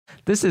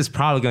this is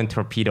probably going to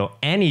torpedo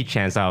any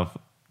chance of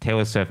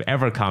Taylor Swift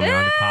ever coming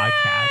on the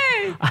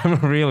podcast. I'm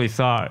really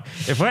sorry.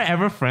 If we're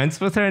ever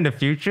friends with her in the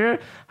future,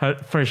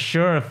 for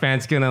sure a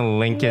fan's gonna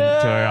link it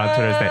to her on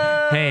Twitter and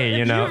say, hey,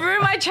 you know. You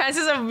ruined my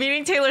chances of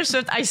meeting Taylor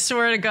Swift, I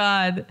swear to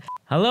God.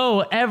 Hello,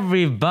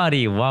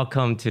 everybody.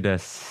 Welcome to the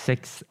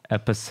 6th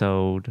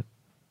episode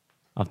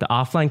of the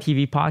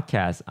OfflineTV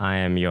podcast. I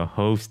am your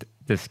host,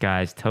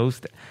 Disguised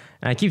Toast.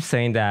 And I keep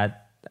saying that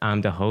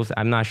I'm the host.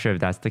 I'm not sure if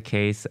that's the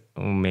case.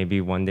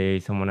 Maybe one day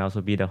someone else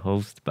will be the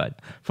host.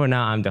 But for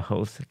now, I'm the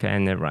host.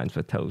 And it rhymes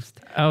with toast.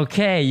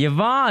 Okay,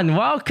 Yvonnie,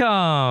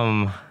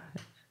 welcome.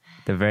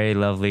 The very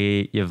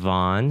lovely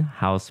Yvonnie,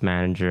 house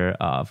manager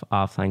of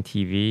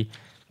OfflineTV,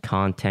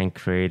 content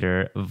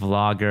creator,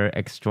 vlogger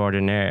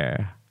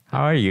extraordinaire.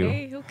 How are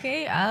you?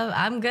 Okay.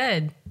 I'm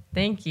good.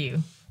 Thank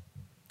you.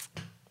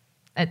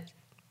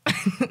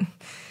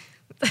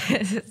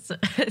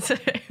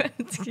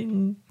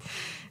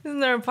 Isn't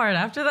there a part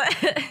after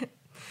that?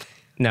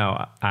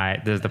 No,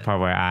 there's the part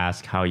where I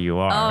ask how you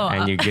are,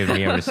 and you give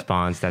me a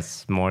response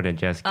that's more than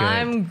just good.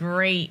 I'm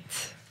great.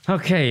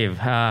 Okay,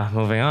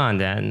 moving on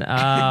then.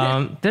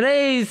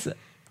 Today's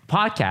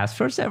podcast,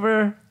 first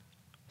ever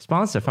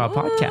sponsor for our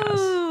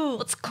podcast.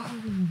 Let's go.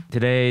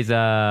 Today's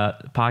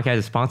podcast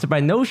is sponsored by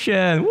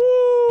Notion.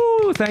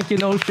 Woo! Thank you,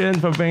 Notion,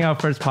 for being our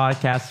first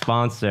podcast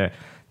sponsor.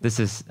 This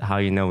is how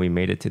you know we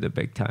made it to the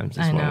big times.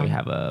 Is when we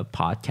have a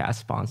podcast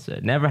sponsor.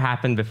 It never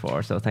happened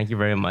before, so thank you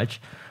very much.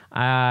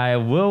 I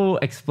will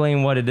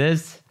explain what it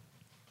is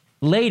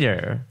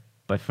later,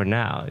 but for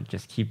now,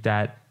 just keep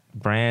that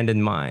brand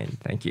in mind.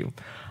 Thank you.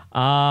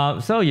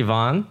 So,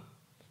 Yvonnie,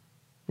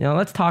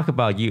 let's talk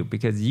about you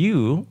because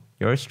you're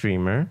a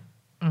streamer,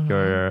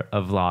 you're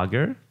a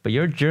vlogger, but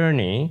your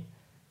journey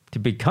to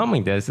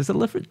becoming this is a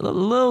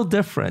little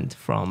different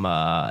from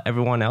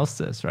everyone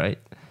else's, right?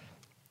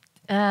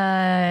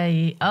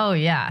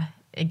 Yeah,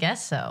 I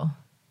guess so.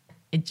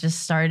 It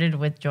just started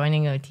with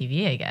joining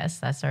OTV, I guess.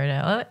 That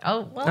started,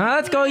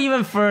 let's go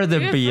even further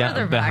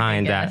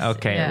behind back, that.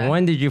 Okay, yeah.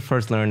 When did you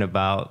first learn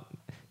about,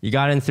 you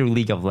got in through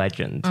League of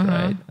Legends,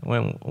 right?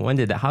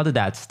 How did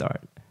that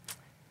start?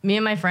 Me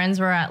and my friends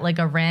were at like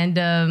a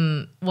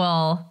random,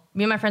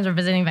 me and my friends were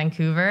visiting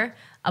Vancouver.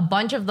 A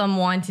bunch of them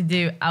wanted to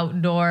do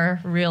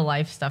outdoor real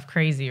life stuff,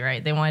 crazy,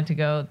 right? They wanted to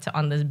go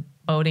on this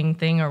boating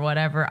thing or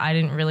whatever. I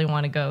didn't really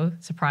want to go,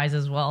 surprise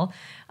as well,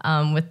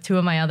 with two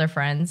of my other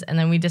friends. And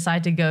then we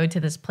decided to go to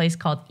this place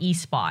called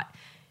eSpot.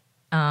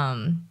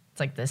 It's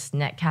like this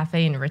net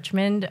cafe in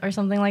Richmond or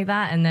something like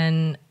that. And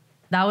then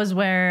that was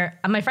where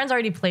my friends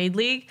already played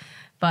League,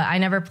 but I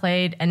never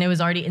played and it was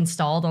already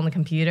installed on the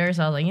computer.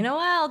 So I was like, you know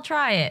what, I'll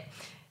try it.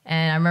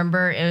 And I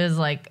remember it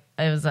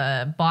was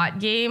a bot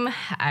game.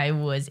 I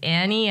was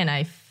Annie and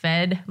I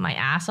fed my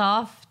ass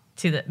off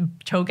to the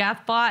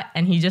Cho'Gath bot,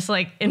 and he just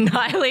like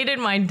annihilated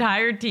my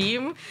entire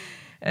team.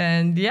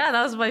 And yeah,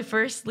 that was my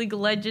first League of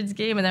Legends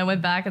game. And then I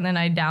went back and then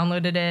I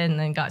downloaded it and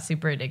then got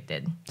super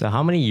addicted. So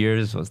how many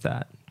years was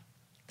that?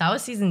 That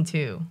was season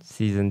 2.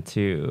 Season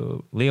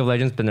 2. League of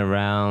Legends been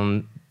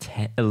around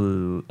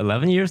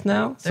 11 years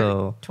now?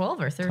 So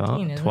 12 or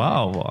 13.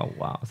 12. Oh,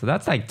 wow. So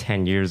that's like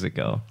 10 years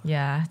ago.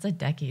 Yeah, it's a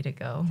decade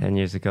ago. 10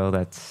 years ago,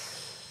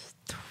 that's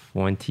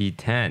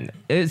 2010.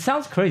 It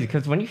sounds crazy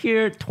because when you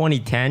hear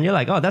 2010, you're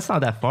like, oh, that's not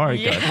that far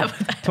ago. Yeah,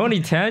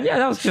 2010, yeah,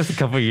 that was just a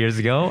couple of years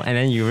ago. And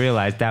then you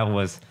realize that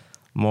was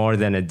more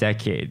than a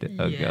decade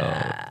ago.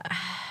 Yeah.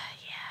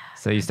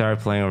 So you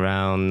started playing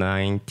around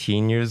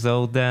 19 years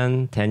old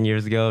then, 10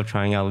 years ago,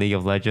 trying out League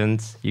of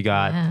Legends. You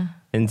got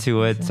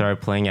into it,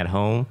 started playing at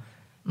home.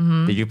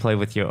 Did you play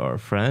with your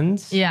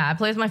friends? Yeah, I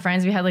played with my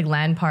friends. We had like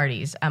LAN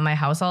parties at my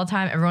house all the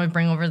time. Everyone would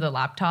bring over the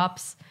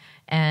laptops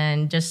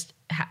and just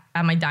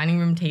at my dining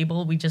room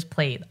table, we just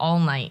played all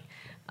night.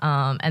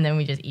 And then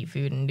we just eat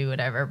food and do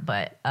whatever.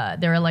 But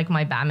they were like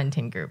my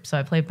badminton group. So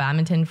I played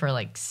badminton for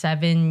like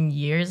 7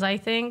 years, I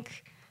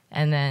think.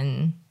 And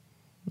then,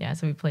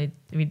 so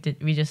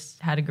we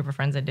just had a group of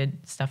friends that did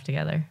stuff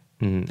together.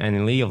 And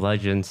in League of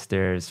Legends,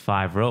 there's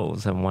 5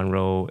 roles. And one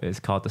role is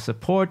called the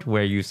support,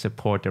 where you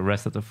support the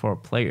rest of the 4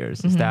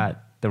 players. Is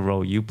that the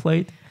role you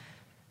played?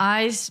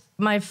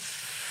 My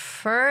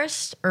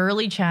first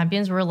early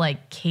champions were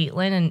like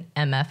Caitlyn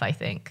and MF, I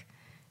think.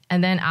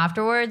 And then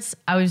afterwards,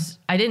 I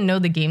didn't know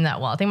the game that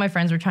well. I think my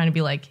friends were trying to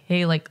be like,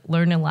 hey, like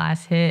learn a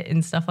last hit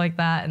and stuff like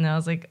that. And I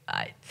was like,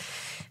 I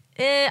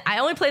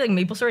only played like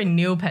MapleStory and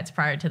Neopets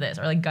prior to this,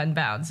 or like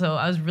Gunbound. So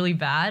I was really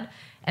bad.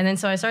 And then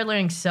so I started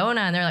learning Sona,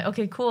 and they're like,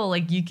 okay, cool.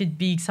 Like you could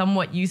be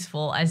somewhat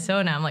useful as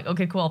Sona. I'm like,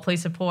 okay, cool. I'll play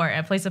support. And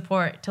I play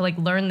support to like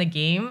learn the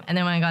game. And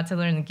then when I got to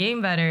learn the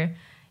game better,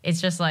 it's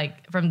just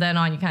like from then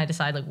on, you kind of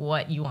decide like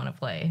what you want to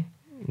play.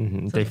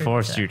 So they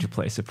forced you to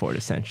play support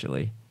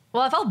essentially.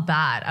 Well, I felt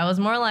bad. I was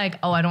more like,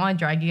 oh, I don't want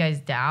to drag you guys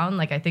down.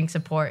 Like I think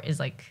support is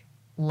like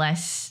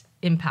less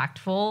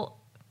impactful.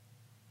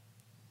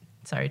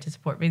 Sorry to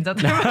support means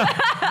nothing.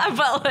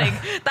 But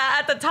like that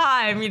at the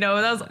time, that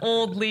was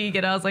old League,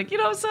 and I was like,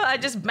 so I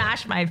just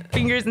mashed my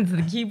fingers into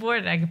the keyboard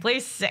and I could play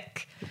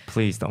sick.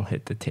 Please don't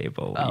hit the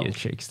table. Ian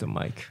shakes the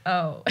mic.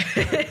 Oh.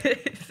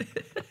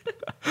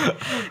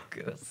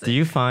 Do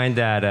you find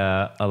that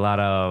a lot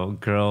of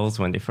girls,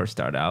 when they first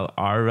start out,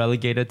 are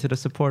relegated to the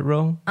support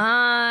role?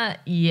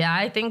 Yeah,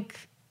 I think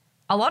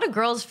a lot of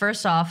girls,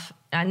 first off,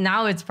 and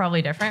now it's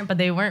probably different, but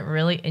they weren't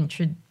really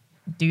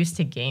introduced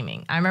to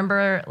gaming. I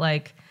remember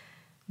like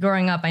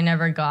growing up, I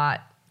never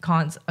got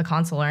a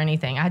console or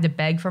anything. I had to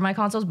beg for my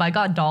consoles, but I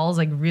got dolls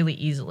like really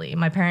easily.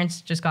 My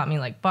parents just got me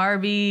like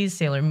Barbies,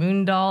 Sailor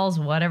Moon dolls,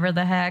 whatever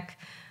the heck.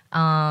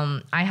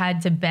 I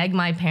had to beg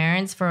my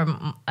parents for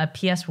a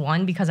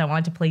PS1 because I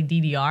wanted to play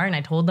DDR, and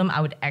I told them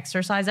I would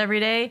exercise every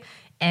day,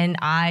 and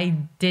I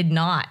did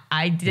not.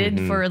 I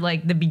did for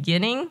like the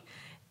beginning,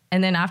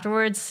 and then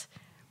afterwards,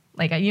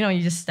 like, you know,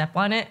 you just step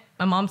on it.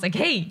 My mom's like,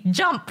 hey,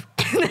 jump.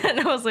 And then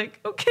I was like,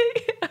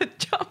 okay, I'll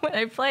jump when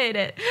I played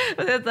it.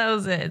 But that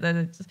was it.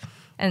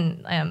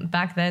 And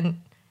back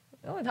then,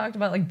 I talked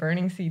about like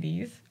burning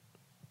CDs.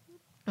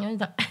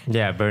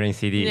 Yeah, burning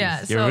CDs.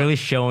 Yeah, You're really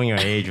showing your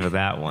age with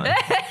that one.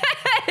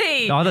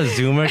 Hey! All the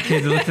Zoomer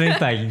kids listening,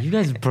 like, you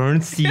guys burn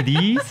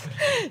CDs?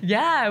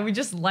 Yeah, we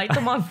just light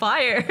them on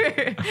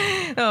fire.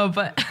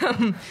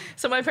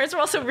 So my parents were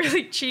also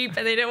really cheap,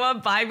 and they didn't want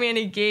to buy me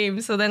any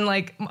games. So then,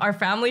 like, our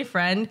family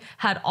friend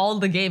had all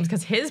the games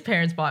because his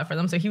parents bought it for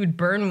them. So he would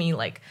burn me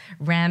like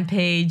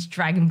Rampage,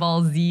 Dragon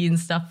Ball Z, and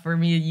stuff for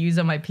me to use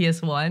on my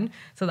PS1.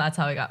 So that's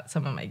how I got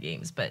some of my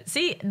games. But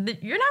see,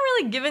 you're not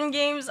really given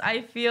games.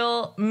 I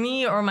feel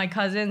me or my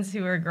cousins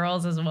who are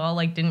girls as well,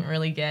 like, didn't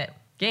really get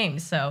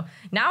games. So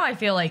now I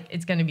feel like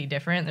it's going to be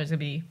different. There's going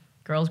to be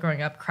girls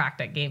growing up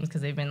cracked at games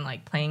because they've been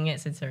like playing it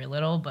since they're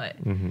little. But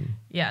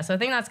yeah, so I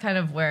think that's kind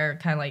of where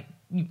kind of like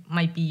you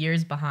might be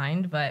years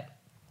behind. But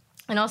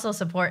and also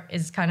support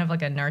is kind of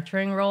like a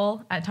nurturing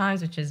role at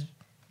times, which is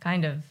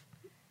kind of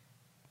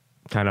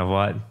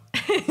what?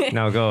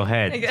 No, go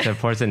ahead.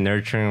 Support's a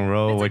nurturing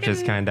role, which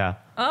is kind of.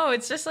 Oh,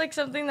 it's just like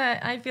something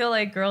that I feel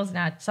like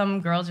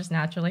some girls just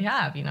naturally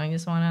have. You know, you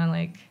just want to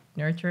like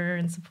nurture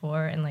and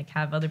support and like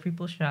have other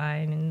people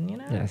shine, and you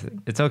know. Yes,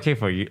 it's okay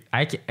for you.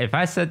 If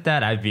I said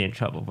that, I'd be in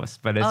trouble, but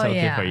it's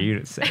okay for you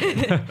to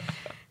say.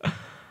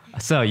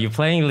 So you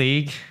playing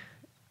League?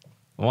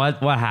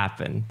 What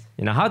happened?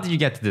 You know, how did you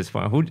get to this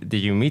point? Who did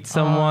you meet?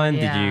 Someone?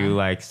 Did you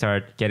like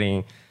start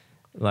getting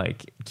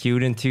like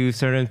cued into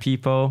certain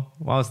people?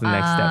 What was the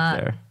next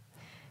step there?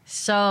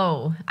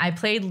 So I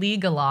played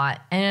League a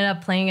lot. Ended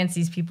up playing against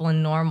these people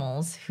in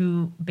normals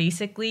who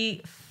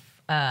basically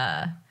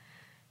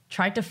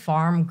tried to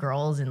farm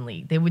girls in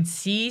League. They would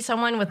see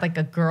someone with like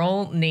a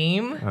girl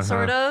name,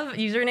 sort of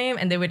username,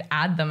 and they would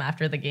add them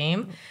after the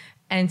game.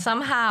 And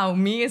somehow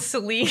me and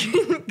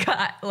Celine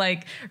got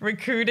like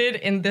recruited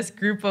in this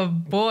group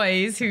of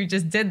boys who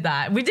just did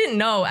that. We didn't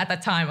know at the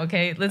time,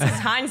 okay? This is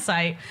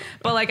hindsight.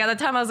 But like at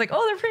the time I was like,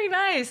 oh, they're pretty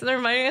nice. They're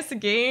inviting us to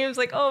games.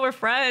 Like, oh, we're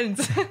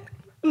friends.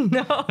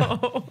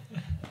 No.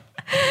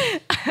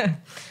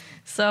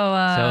 So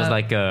it was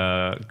like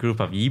a group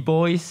of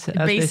e-boys,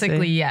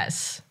 basically,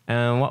 yes.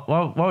 And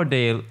what were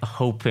they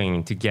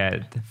hoping to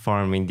get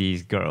farming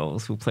these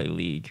girls who play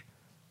League?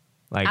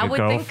 Like I a would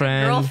girlfriend? think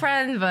a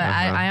girlfriend, but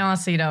I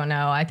honestly don't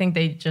know. I think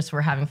they just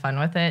were having fun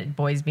with it,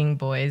 boys being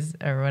boys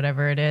or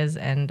whatever it is.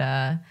 And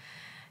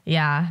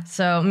yeah,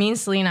 so me and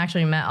Celine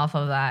actually met off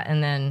of that.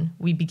 And then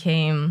we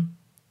became,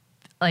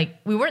 like,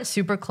 we weren't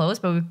super close,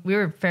 but we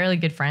were fairly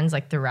good friends,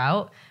 like,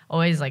 throughout.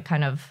 Always, like,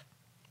 kind of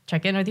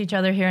check in with each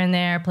other here and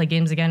there, play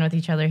games again with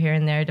each other here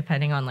and there,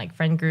 depending on, like,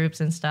 friend groups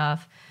and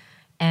stuff.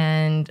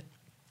 And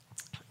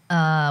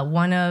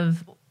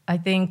I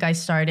think I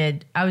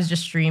was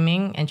just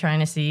streaming and trying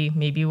to see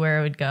maybe where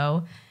it would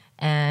go.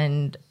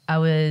 And I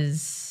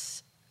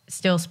was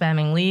still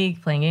spamming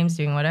League, playing games,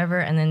 doing whatever.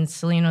 And then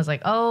Celine was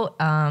like,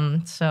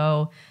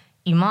 so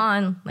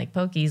Iman, like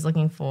Pokey's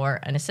looking for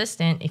an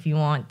assistant if you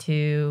want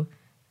to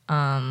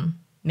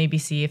maybe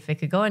see if it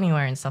could go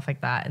anywhere and stuff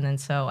like that. And then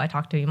so I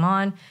talked to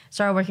Yvonnie,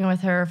 started working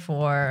with her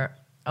for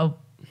a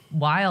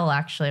while,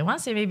 actually. I want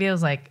to say maybe it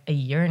was like a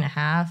year and a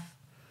half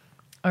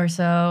or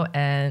so,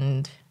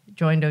 and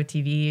joined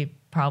OTV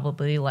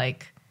probably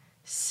like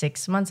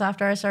 6 months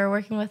after I started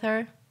working with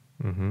her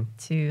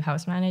to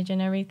house manage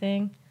and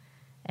everything.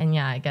 And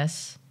yeah, I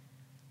guess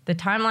the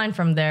timeline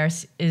from there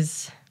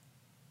is...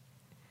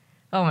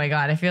 Oh my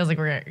God, it feels like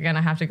we're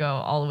gonna have to go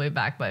all the way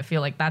back, but I feel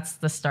like that's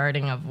the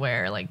starting of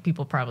where like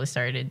people probably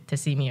started to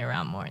see me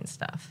around more and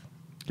stuff.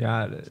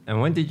 Got it.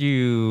 And when did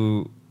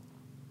you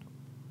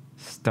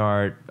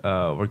start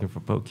working for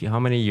Pokey? How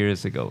many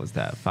years ago was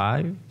that?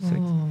 5, 6?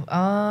 Ooh,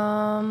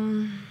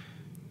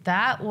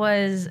 that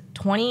was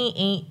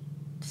 28.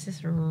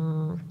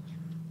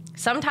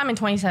 Sometime in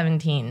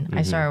 2017,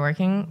 I started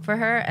working for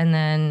her, and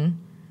then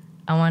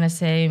I want to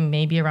say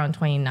maybe around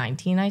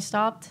 2019 I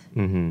stopped.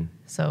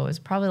 So it was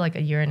probably like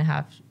a year and a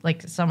half,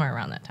 like somewhere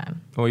around that time.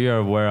 Well, you're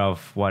aware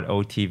of what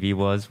OTV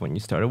was when you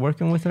started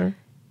working with her?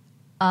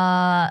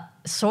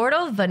 Sort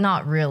of, but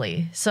not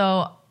really.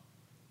 So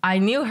I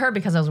knew her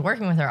because I was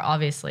working with her,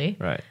 obviously.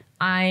 Right.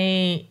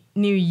 I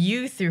knew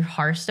you through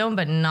Hearthstone,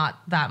 but not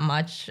that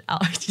much.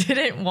 I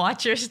didn't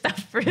watch your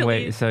stuff really.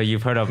 Wait, so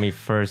you've heard of me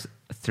first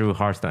through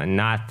Hearthstone,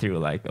 not through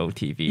like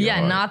OTV.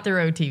 Yeah, not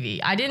through OTV.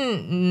 I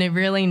didn't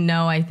really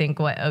know, I think,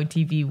 what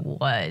OTV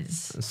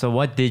was. So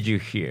what did you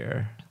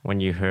hear when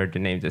you heard the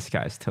name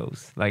Disguised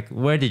Toast? Like,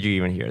 where did you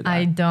even hear that?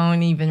 I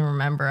don't even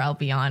remember, I'll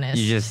be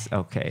honest. You just,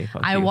 okay.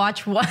 I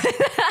watched one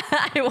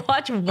I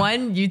watched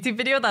one YouTube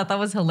video that I thought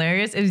was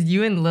hilarious. It was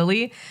you and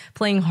Lily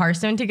playing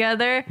Hearthstone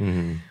together.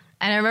 Mm-hmm.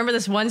 And I remember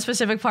this one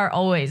specific part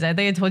always. I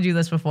think I told you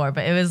this before,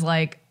 but it was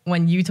like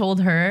when you told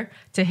her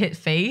to hit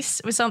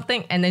face with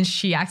something and then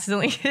she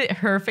accidentally hit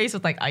her face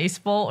with like ice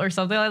bolt or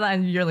something like that.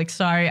 And you're like,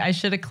 sorry, I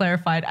should have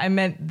clarified. I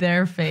meant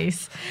their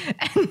face.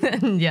 And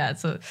then, yeah,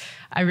 so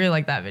I really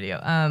like that video.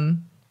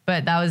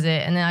 But that was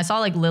it. And then I saw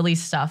like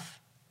Lily's stuff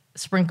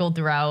sprinkled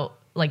throughout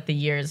like the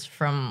years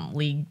from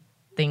League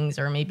things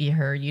or maybe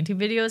her YouTube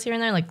videos here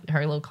and there, like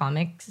her little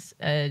comics,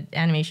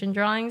 animation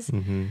drawings.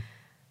 Mm-hmm.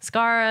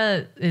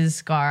 Skara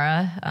is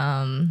Skara.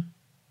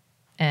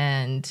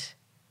 And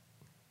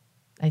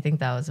I think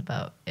that was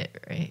about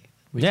it, right?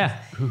 Yeah.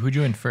 Who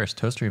joined first,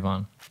 Toast or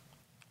Yvonne?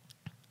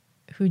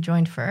 Who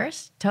joined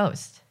first?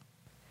 Toast.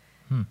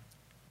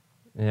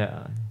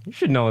 Yeah. You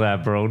should know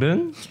that,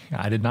 Broden.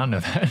 I did not know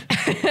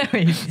that.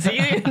 Wait, so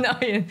you didn't know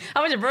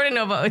how much did Broden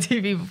know about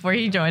OTV before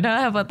he joined?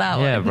 How about that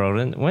one? Yeah,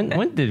 Broden.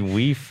 When did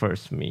we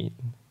first meet?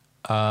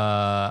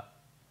 The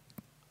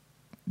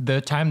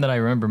time that I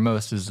remember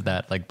most is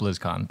that like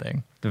BlizzCon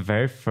thing. The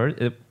very first...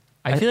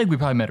 I feel like we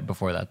probably met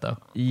before that though.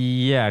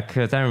 Yeah,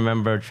 because I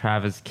remember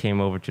Travis came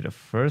over to the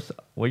first...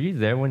 Were you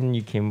there when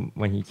he came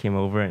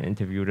over and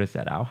interviewed us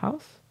at our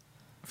house?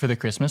 For the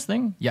Christmas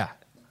thing? Yeah.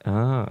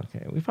 Oh,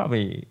 okay. We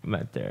probably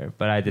met there,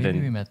 but I didn't...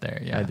 Maybe we met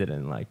there, yeah. I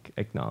didn't like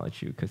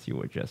acknowledge you because you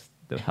were just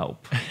the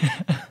help.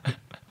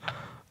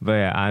 But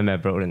yeah, I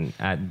met Broden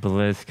at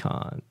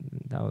BlizzCon.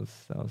 That was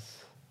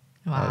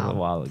a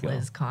while ago.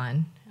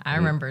 BlizzCon. I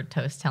remember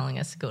Toast telling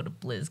us to go to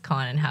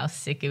BlizzCon and how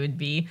sick it would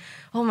be.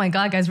 Oh my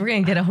God, guys, we're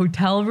going to get a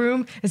hotel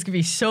room. It's going to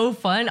be so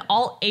fun.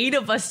 All 8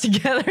 of us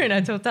together in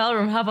a hotel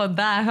room. How about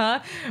that,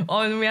 huh? Oh,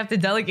 and we have to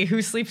delegate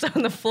who sleeps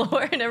on the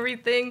floor and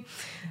everything.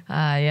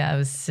 Yeah, it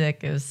was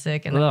sick.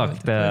 And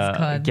look,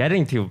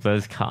 getting to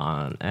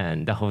BlizzCon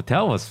and the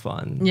hotel was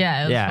fun.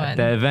 Yeah, it was fun.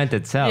 The event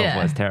itself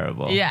was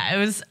terrible. Yeah,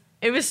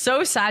 it was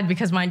so sad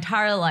because my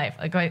entire life,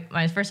 like when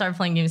I first started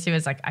playing games too, it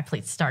was like I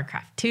played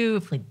StarCraft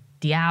 2, played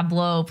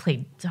Diablo,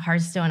 played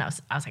Hearthstone. I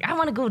was like, I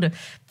want to go to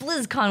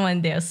BlizzCon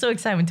one day. I was so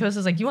excited when Toast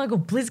was like, you want to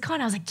go BlizzCon?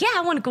 I was like, yeah,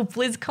 I want to go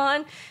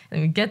BlizzCon.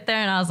 And we get there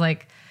and I was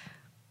like,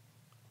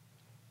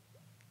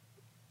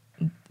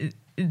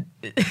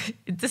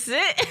 this is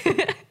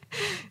it?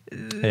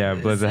 Yeah,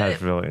 Blizzard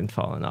has really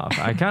fallen off.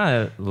 I kind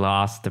of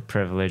lost the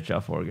privilege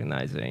of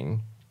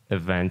organizing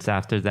events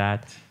after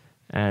that.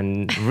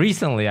 And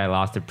recently I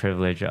lost the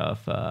privilege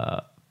of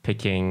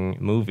picking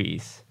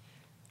movies.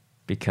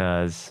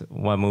 Because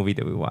what movie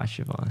did we watch,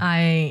 Yvonne?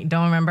 I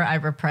don't remember. I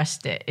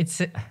repressed it.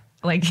 It's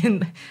like,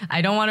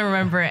 I don't want to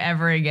remember it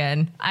ever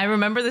again. I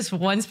remember this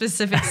one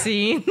specific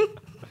scene.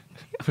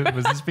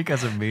 Was this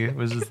because of me?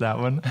 Was this that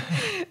one?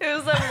 It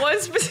was that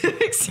one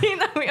specific scene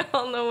that we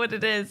all know what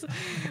it is.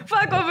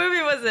 Fuck, what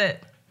movie was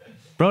it?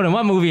 Broden,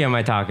 what movie am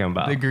I talking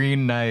about? The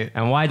Green Knight.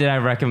 And why did I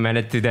recommend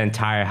it to the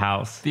entire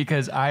house?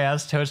 Because I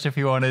asked Toast if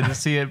he wanted to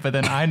see it, but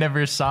then I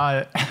never saw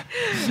it. Yeah,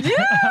 so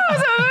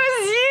it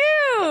was you.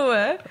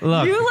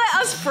 Look, you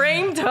let us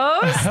frame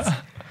Toast?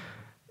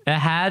 It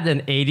had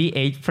an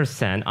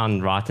 88%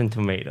 on Rotten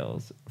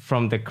Tomatoes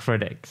from the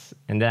critics.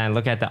 And then I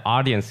look at the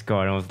audience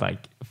score and it was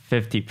like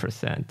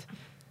 50%.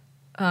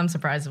 I'm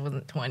surprised it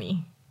wasn't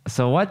 20.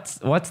 So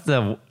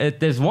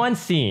there's one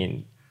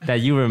scene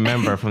that you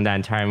remember from that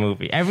entire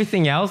movie.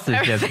 Everything else is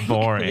just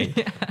boring.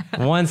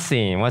 Yeah. One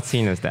scene. What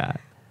scene is that?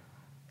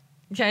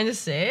 Can I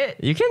just say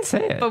it? You can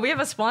say it. But we have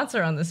a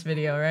sponsor on this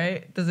video,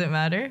 right? Does it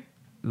matter?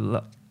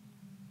 Look,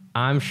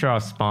 I'm sure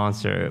our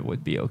sponsor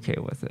would be okay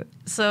with it.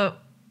 So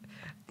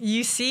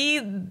you see,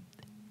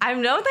 I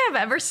don't think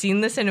I've ever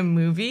seen this in a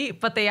movie,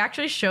 but they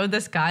actually showed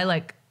this guy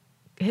like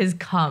his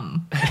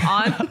cum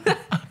on.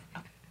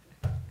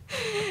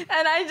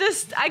 And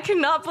I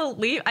cannot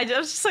believe, I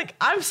was just like,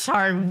 I'm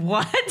sorry,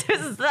 what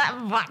is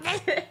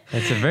that?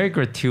 It's a very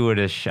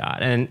gratuitous shot.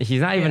 And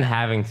he's not even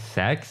having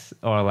sex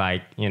or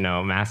like,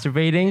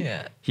 masturbating.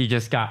 Yeah. He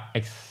just got,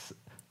 I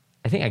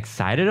think,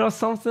 excited or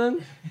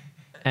something.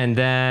 And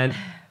then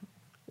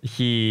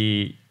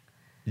he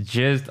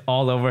jizzed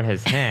all over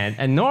his hand.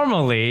 And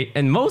normally,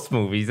 in most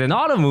movies, in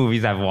all the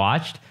movies I've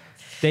watched,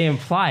 they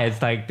imply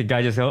it's like the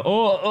guy just goes,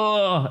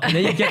 oh, and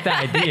then you get the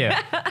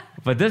idea.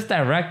 But this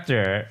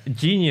director,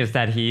 genius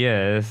that he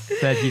is,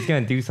 said he's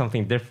going to do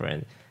something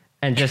different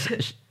and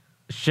just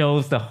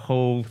shows the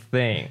whole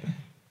thing,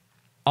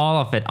 all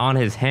of it on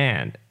his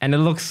hand. And it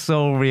looks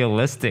so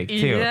realistic, too.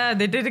 Yeah,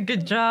 they did a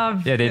good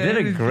job. Yeah, they did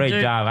a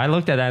great job. I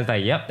looked at that and was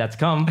like, yep, that's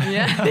cum.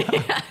 Yeah.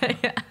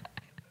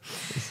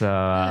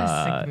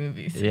 So, sick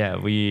movies. Yeah,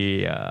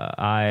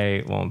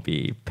 I won't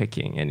be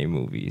picking any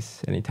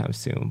movies anytime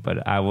soon,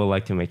 but I would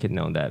like to make it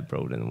known that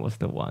Broden was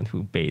the one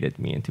who baited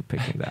me into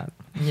picking that.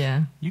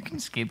 Yeah. You can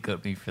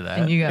scapegoat me for that.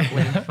 And you got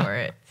blamed for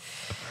it.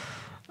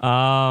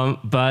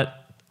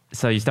 But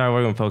so you started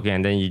working with Poke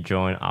and then you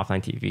joined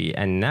Offline TV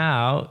and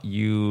now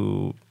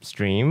you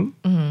stream,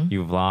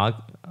 you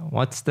vlog.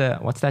 What's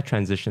that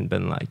transition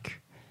been like?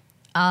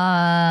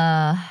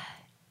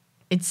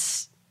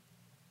 It's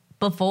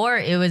before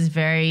it was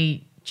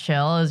very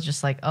chill. It was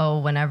just like, oh,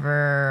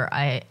 whenever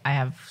I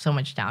have so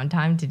much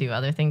downtime to do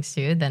other things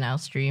too, then I'll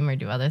stream or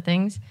do other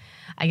things.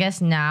 I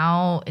guess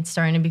now it's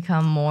starting to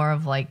become more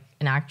of like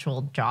an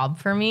actual job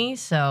for me.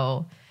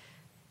 So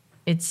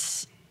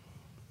it's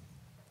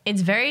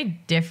very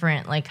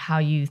different, like how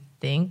you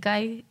think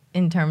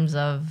in terms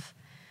of,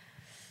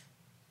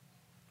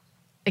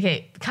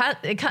 okay,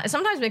 it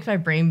sometimes makes my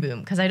brain boom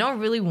because I don't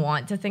really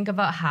want to think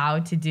about how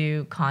to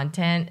do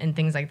content and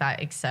things like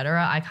that,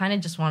 etc. I kind of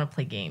just want to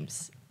play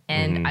games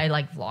and I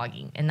like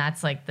vlogging, and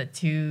that's like the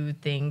two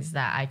things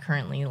that I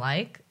currently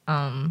like.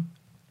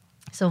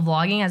 So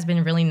vlogging has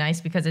been really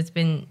nice because it's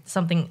been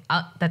something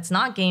that's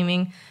not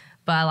gaming,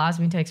 but allows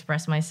me to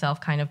express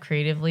myself kind of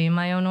creatively in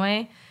my own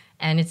way.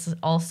 And it's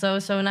also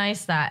so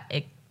nice that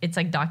it's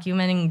like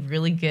documenting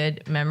really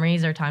good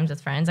memories or times with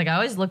friends. Like I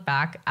always look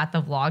back at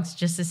the vlogs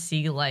just to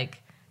see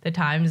like the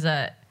times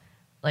that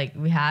like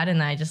we had,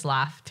 and I just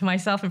laugh to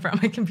myself in front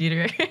of my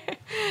computer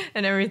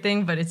and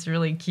everything. But it's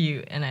really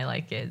cute and I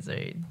like it. So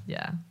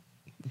yeah.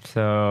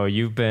 So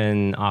you've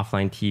been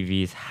Offline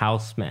TV's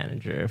house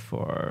manager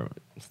for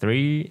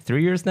three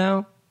years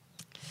now?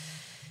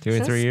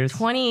 Since 3 years?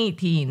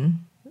 2018.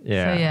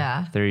 Yeah. So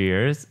yeah. 3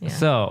 years. Yeah.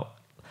 So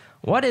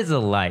what is it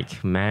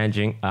like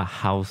managing a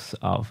house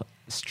of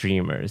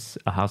streamers?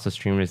 A house of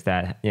streamers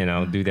that, you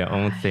know, do their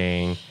own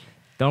thing,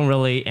 don't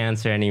really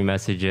answer any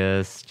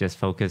messages, just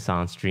focus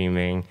on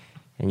streaming.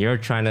 And you're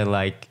trying to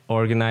like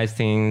organize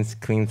things,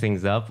 clean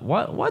things up.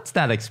 What's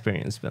that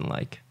experience been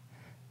like?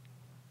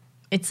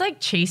 It's like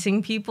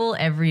chasing people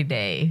every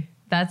day.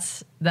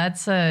 That's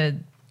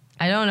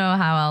I don't know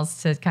how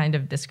else to kind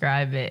of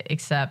describe it,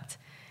 except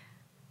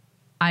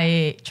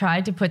I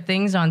tried to put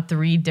things on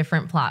 3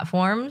 different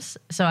platforms.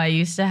 So I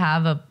used to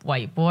have a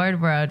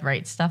whiteboard where I would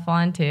write stuff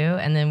on too.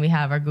 And then we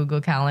have our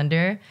Google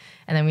Calendar,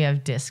 and then we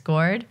have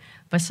Discord.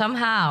 But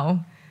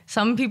somehow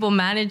some people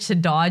manage to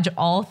dodge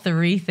all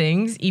 3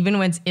 things, even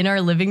when it's in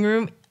our living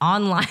room,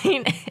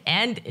 online,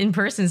 and in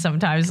person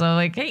sometimes. So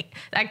like, hey,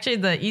 actually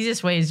the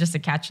easiest way is just to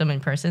catch them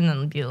in person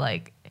and be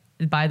like,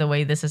 by the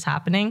way, this is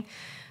happening.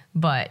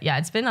 But yeah,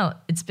 it's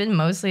been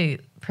mostly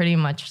pretty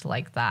much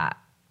like that,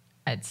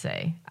 I'd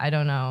say. I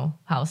don't know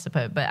how else to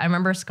put it. But I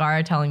remember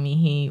Scar telling me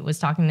he was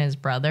talking to his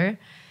brother,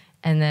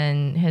 and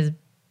then his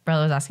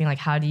brother was asking like,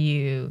 how do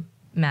you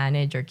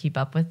manage or keep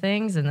up with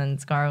things? And then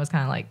Scar was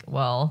kind of like,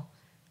 well,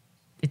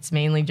 it's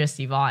mainly just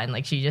Yvonne.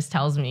 Like she just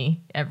tells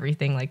me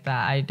everything like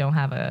that. I don't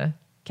have a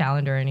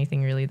calendar or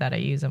anything really that I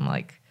use. I'm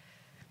like,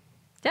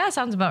 yeah,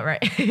 sounds about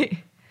right.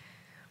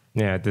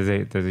 Yeah, does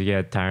it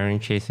get tiring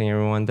chasing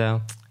everyone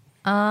down?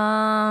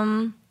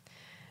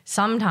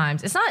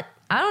 Sometimes. It's not,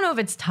 I don't know if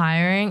it's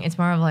tiring. It's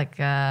more of like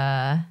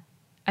I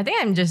think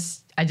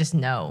I just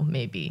know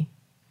maybe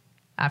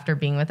after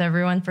being with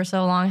everyone for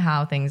so long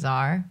how things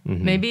are.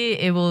 Maybe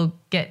it will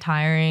get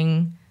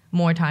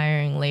more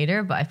tiring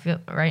later, but I feel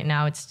right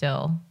now it's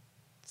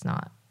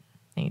not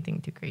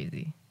anything too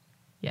crazy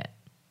yet.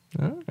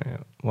 All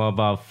right. Well,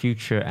 about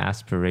future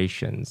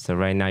aspirations. So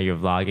right now you're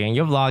vlogging.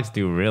 Your vlogs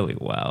do really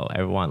well.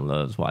 Everyone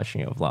loves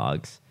watching your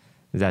vlogs.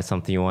 Is that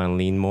something you want to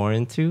lean more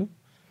into?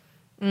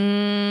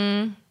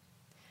 I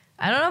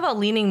don't know about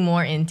leaning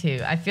more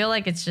into. I feel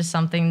like it's just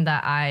something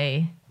that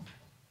I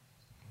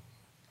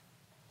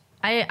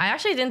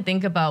actually didn't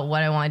think about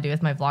what I want to do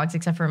with my vlogs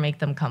except for make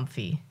them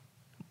comfy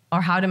or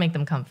how to make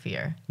them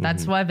comfier.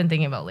 That's what I've been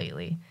thinking about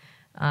lately.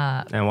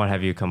 And what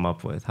have you come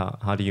up with?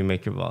 How do you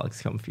make your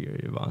vlogs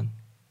comfier, Yvonne?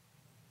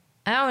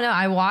 I don't know.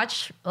 I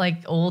watch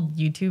like old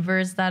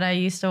YouTubers that I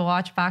used to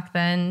watch back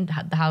then,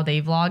 how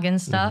they vlog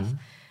and stuff.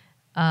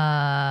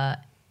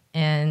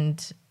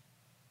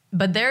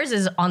 But theirs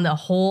is on the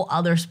whole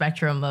other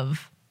spectrum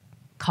of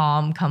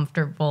calm,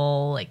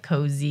 comfortable, like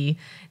cozy.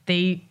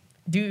 They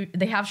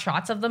have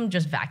shots of them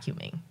just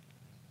vacuuming,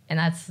 and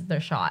that's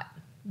their shot.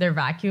 They're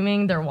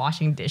vacuuming, they're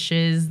washing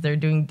dishes, they're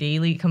doing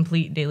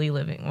complete daily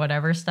living,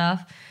 whatever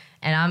stuff.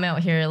 And I'm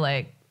out here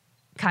like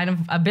kind of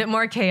a bit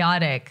more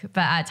chaotic,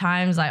 but at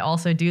times I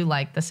also do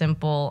like the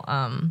simple,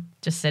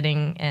 just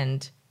sitting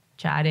and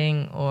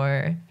chatting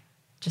or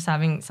just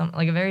having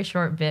like a very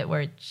short bit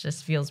where it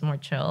just feels more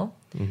chill.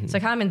 So I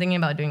kind of been thinking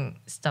about doing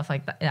stuff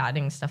like that,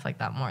 adding stuff like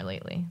that more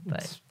lately.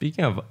 But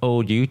speaking of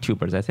old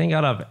YouTubers, I think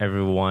out of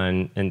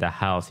everyone in the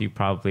house, you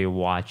probably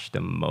watch the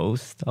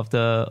most of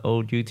the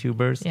old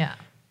YouTubers. Yeah.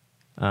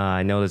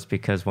 I know this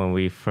because when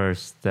we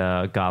first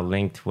got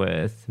linked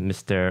with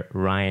Mr.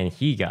 Ryan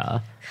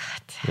Higa,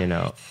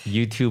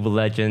 YouTube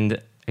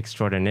legend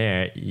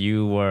extraordinaire,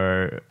 you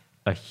were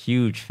a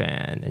huge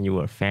fan and you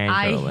were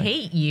fangirling. I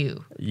hate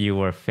you. You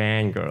were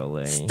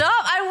fangirling. Stop!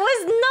 I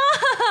was not.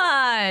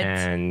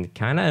 And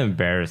kind of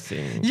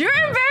embarrassing. You're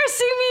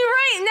embarrassing me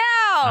right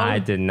now. I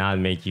did not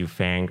make you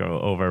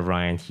fangirl over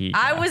Ryan Higa.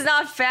 I was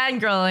not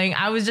fangirling.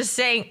 I was just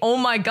saying, oh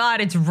my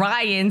God, it's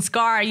Ryan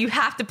Scar. You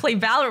have to play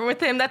Valorant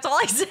with him. That's all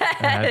I said.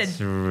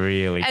 That's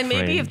really And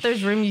maybe if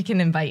there's room, you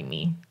can invite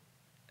me.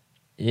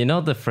 You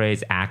know the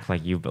phrase "act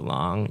like you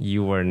belong"?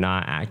 You were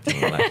not acting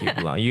like you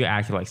belong. You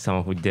acted like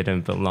someone who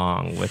didn't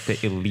belong with the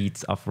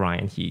elites of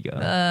Ryan Higa.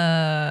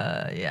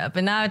 Yeah,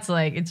 but now it's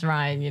like, it's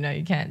Ryan,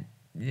 you can't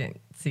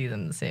see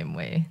them the same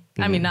way.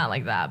 I mean, not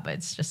like that, but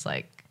it's just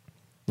like.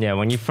 Yeah,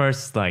 when you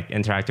first like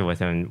interacted with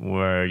him,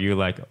 were you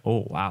like,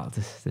 oh wow,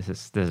 this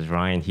is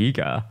Ryan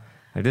Higa.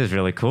 Like, this is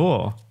really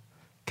cool.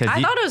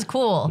 I thought it was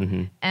cool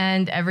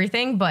and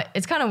everything, but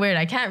it's kind of weird.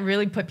 I can't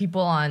really put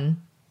people on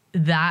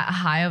that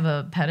high of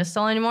a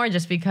pedestal anymore,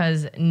 just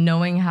because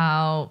knowing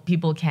how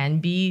people can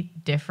be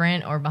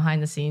different or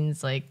behind the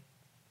scenes, like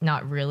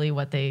not really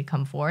what they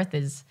come forth,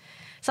 is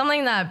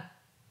something that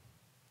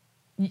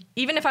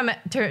even if I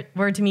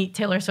were to meet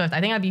Taylor Swift, I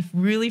think I'd be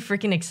really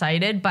freaking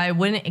excited, but I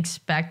wouldn't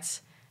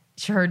expect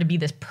her to be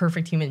this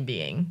perfect human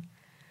being.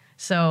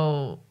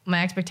 So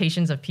my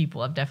expectations of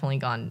people have definitely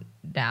gone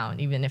down,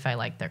 even if I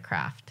like their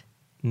craft.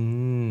 How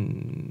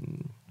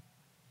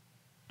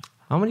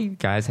many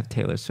guys have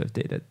Taylor Swift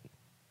dated?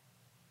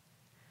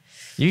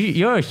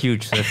 You're a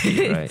huge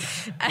Swiftie, right?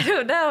 I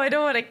don't know. I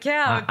don't want to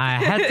count. I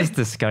had this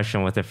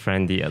discussion with a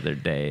friend the other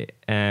day,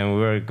 and we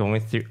were going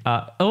through.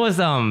 It was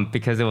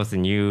because it was the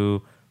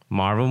new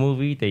Marvel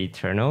movie, The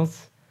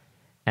Eternals,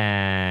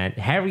 and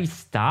Harry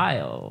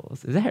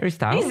Styles. Is it Harry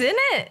Styles? He's in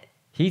it.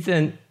 He's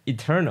in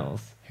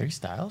Eternals. Harry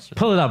Styles?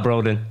 Pull it up,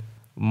 Broden.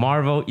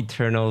 Marvel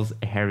Eternals,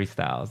 Harry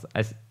Styles.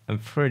 I'm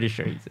pretty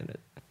sure he's in it.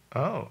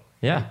 Oh.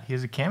 Yeah. He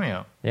has a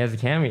cameo. He has a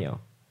cameo.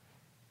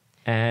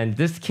 And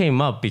this came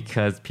up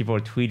because people were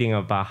tweeting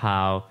about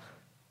how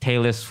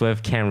Taylor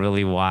Swift can't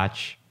really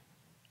watch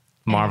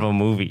Marvel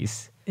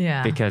movies.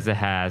 Yeah. Because it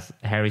has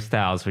Harry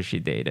Styles, which she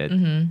dated,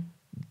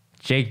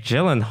 Jake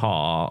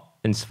Gyllenhaal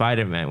in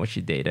Spider-Man, which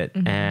she dated,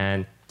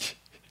 and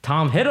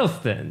Tom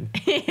Hiddleston,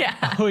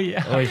 Yeah. Oh,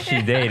 yeah. which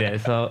she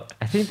dated. So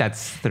I think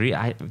that's 3.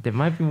 There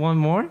might be one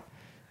more.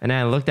 And then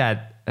I looked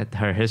at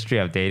her history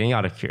of dating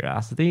out of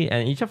curiosity,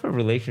 and each of her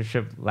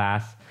relationships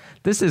lasts.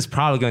 This is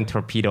probably going to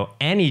torpedo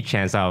any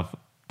chance of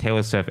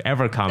Taylor Swift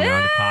ever coming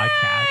on the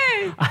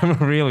podcast. I'm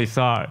really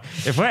sorry.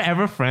 If we're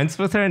ever friends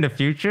with her in the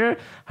future,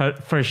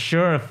 for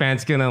sure a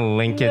fan's going to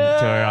link it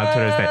to her on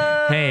Twitter and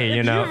say, hey,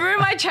 You ruined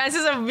my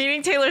chances of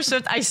meeting Taylor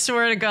Swift, I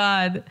swear to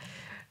God.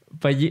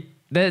 But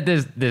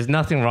there's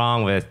nothing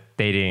wrong with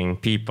dating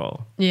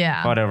people.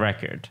 Yeah. For the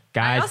record.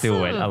 Guys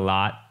do it a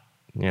lot,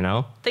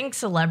 I think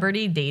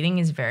celebrity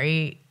dating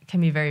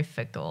can be very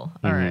fickle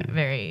or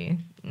very,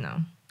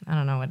 I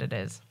don't know what it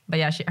is. But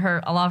yeah,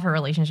 a lot of her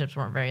relationships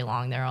weren't very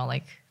long. They're all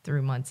like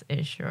 3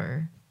 months-ish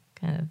or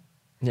kind of.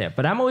 Yeah,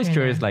 but I'm always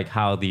curious like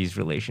how these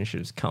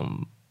relationships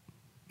happen,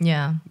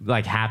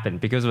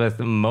 because with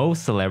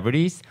most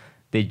celebrities,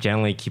 they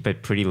generally keep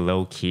it pretty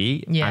low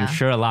key. Yeah. I'm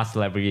sure a lot of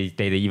celebrities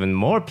date even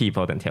more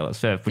people than Taylor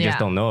Swift. We just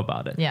don't know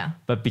about it. Yeah.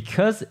 But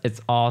because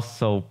it's all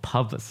so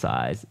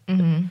publicized, I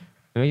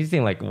mean, you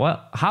think like,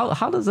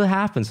 how does it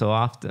happen so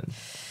often?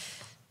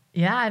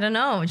 Yeah, I don't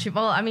know.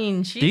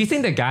 Do you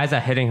think the guys are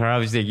hitting her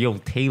up? Like, yo,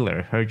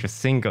 Taylor, heard you're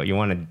single. You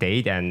want to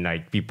date and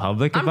like be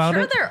public about it?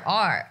 I'm sure there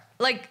are.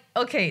 Like,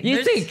 okay.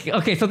 You think?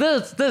 Okay, so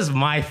this is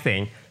my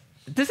thing.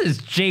 This is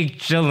Jake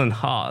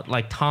Gyllenhaal,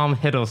 like Tom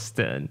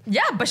Hiddleston.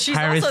 Yeah, but she's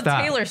Harry also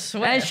Styles. Taylor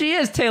Swift. And she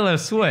is Taylor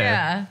Swift.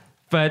 Yeah.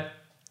 But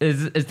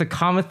is the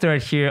common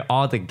thread here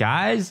all the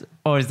guys,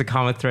 or is the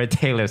common thread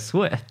Taylor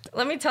Swift?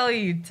 Let me tell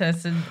you,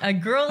 Tessa, a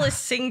girl is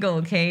single,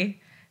 okay?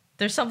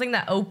 There's something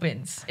that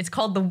opens. It's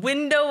called the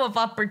window of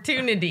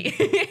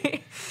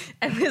opportunity.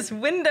 And this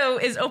window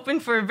is open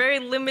for a very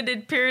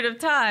limited period of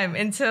time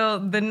until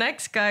the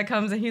next guy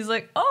comes and he's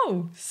like,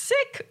 oh,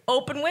 sick,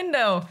 open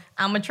window.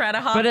 I'm going to try to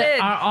hop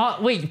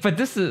in. But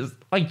this is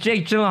like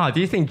Jake Gyllenhaal.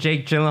 Do you think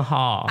Jake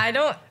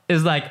Gyllenhaal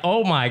is like,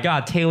 oh my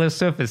God, Taylor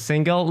Swift is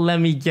single? Let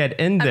me get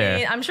in there. I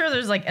mean, I'm sure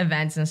there's like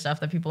events and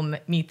stuff that people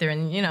meet through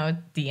and,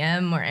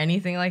 DM or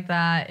anything like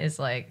that is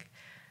like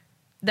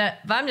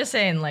that. But I'm just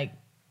saying, like,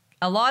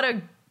 a lot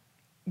of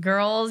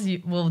girls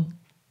will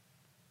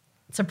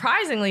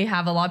surprisingly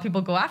have a lot of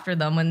people go after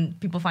them when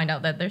people find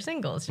out that they're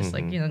single. It's just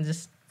like,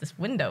 just this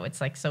window. It's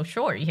like so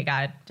short. You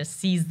gotta just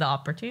seize the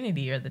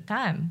opportunity or the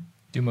time.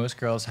 Do most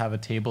girls have a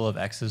table of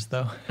exes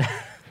though?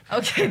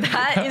 Okay,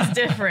 that is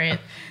different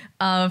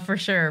for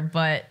sure.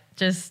 But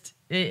just,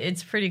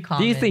 it's pretty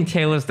common. Do you think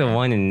Taylor's the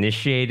one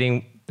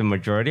initiating the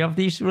majority of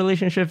these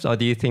relationships, or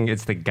do you think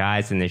it's the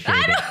guys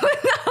initiating? I don't know.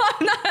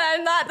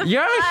 I'm not.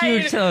 You're a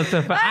huge Taylor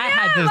Swift fan. I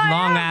had this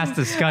long-ass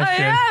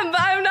discussion. I am, but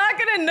I'm not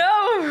going to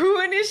know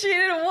who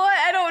initiated what.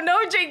 I don't know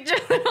Jake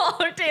Gyllenhaal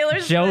or Taylor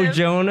Swift. Joe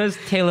Jonas,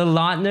 Taylor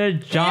Lautner,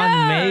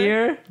 John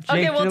Mayer, Jake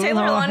Taylor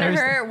Lautner and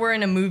Harry her were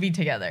in a movie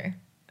together.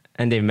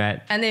 And they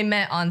met. And they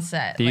met on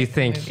set. Do you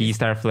think he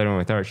started flirting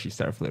with her or she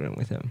started flirting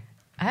with him?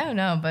 I don't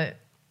know, but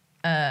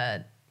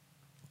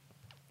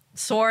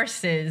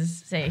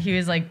sources say he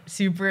was like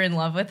super in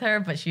love with her,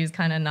 but she was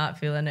kind of not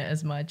feeling it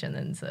as much. And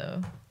then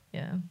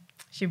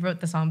she She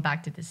wrote the song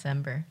Back to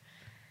December.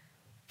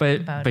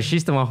 But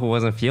she's the one who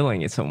wasn't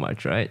feeling it so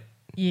much, right?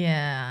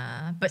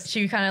 Yeah, but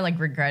she kind of like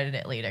regretted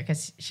it later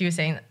because she was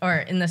saying, or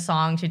in the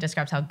song, she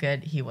describes how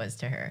good he was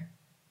to her.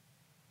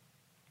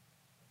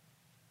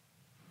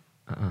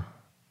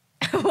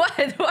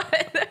 What?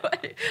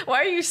 Why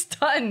are you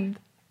stunned?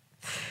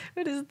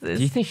 What is this?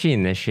 Do you think she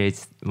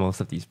initiates most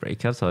of these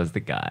breakups, or is the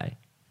guy?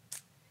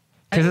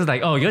 Because it's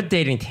like, oh, you're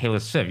dating Taylor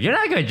Swift. You're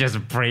not going to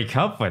just break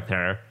up with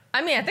her.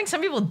 I mean, I think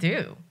some people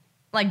do.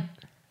 Like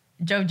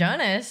Joe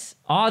Jonas.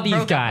 All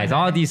these guys,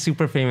 all these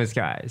super famous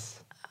guys.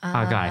 Oh,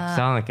 God, I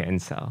sound like an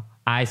incel.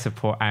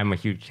 I'm a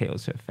huge Taylor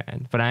Swift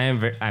fan. But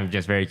I'm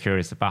just very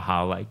curious about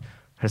how, like,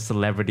 her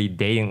celebrity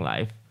dating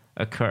life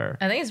occur.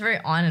 I think it's very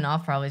on and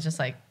off, probably. It's just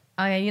like,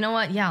 oh, yeah, you know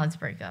what? Yeah, let's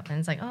break up. And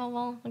it's like, oh,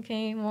 well,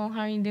 okay, well, how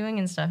are you doing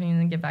and stuff? And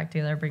then get back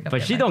together, break up.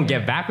 But she don't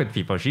get back with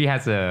people. She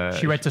writes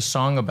a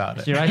song about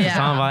it. She writes a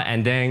song about it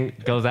and then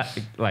goes out,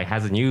 like,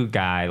 has a new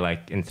guy,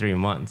 like, in 3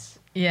 months.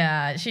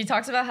 Yeah, she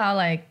talks about how,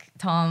 like,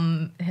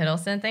 Tom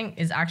Hiddleston thing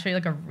is actually,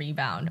 like, a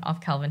rebound off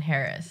Calvin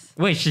Harris.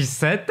 Wait, she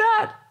said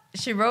that?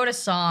 She wrote a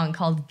song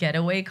called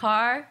Getaway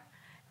Car,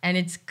 and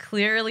it's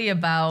clearly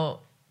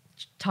about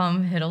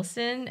Tom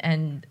Hiddleston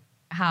and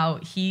how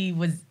he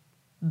was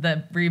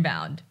the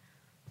rebound.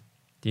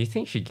 Do you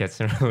think she gets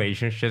in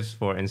relationships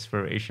for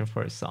inspiration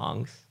for her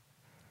songs?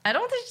 I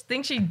don't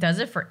think she does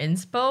it for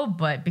inspo,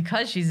 but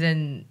because she's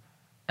in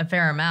a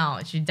fair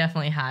amount, she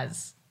definitely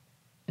has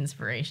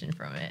inspiration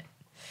from it,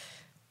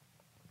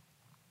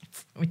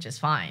 which is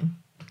fine.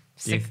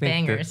 Sick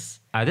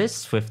bangers. Are there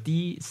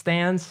Swiftie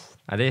stans?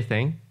 Are they a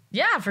thing?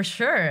 Yeah, for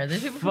sure.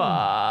 There's people who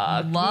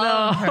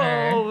love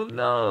her.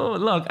 No.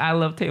 Look, I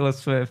love Taylor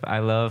Swift. I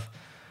love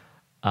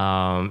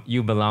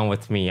You Belong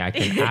With Me.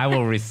 I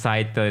will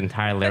recite the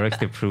entire lyrics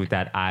to prove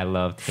that I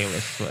love Taylor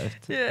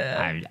Swift.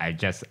 Yeah.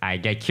 I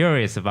get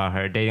curious about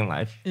her dating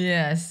life.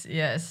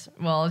 Yes.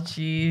 Well,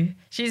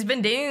 she's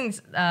been dating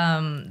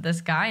this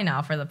guy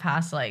now for the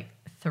past like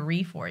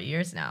 3-4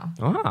 years now.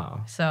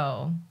 Wow.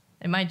 So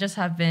it might just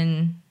have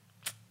been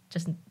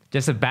just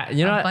a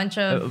bunch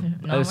of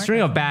a string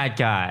of bad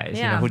guys,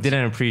 who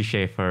didn't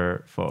appreciate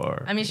her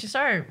for. I mean, she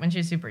started when she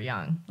was super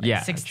young,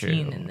 like 16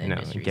 true. in the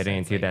industry. Getting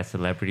into that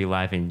celebrity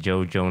life, and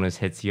Joe Jonas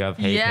hits you up,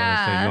 hey,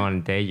 so you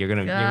want to date? You're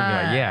gonna be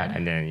like, yeah,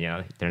 and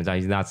then turns out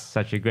he's not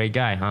such a great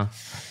guy, huh?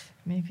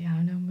 Maybe, I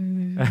don't know.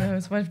 Maybe who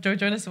knows? What if Joe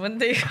Jonas one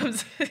day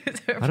comes?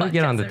 How do we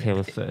get on the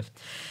Taylor Swift?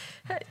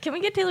 Can we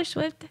get Taylor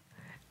Swift?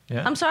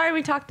 Yeah. I'm sorry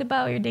we talked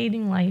about your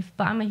dating life,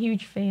 but I'm a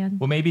huge fan.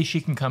 Well, maybe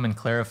she can come and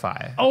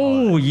clarify.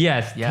 Oh,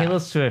 yes. Yeah. Taylor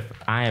Swift,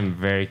 I am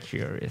very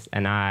curious.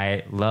 And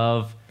I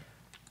love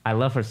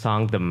her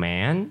song, The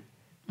Man,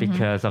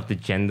 because of the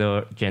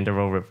gender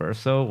role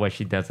reversal, where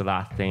she does a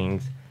lot of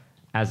things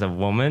as a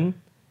woman,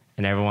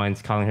 and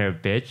everyone's calling her a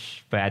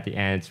bitch. But at the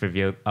end, it's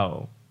revealed,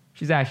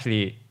 she's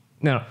actually...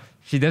 No,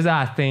 she does a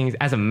lot of things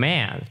as a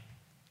man.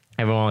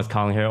 Everyone was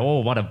calling her, oh,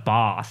 what a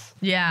boss.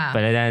 Yeah.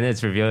 But then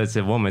it's revealed it's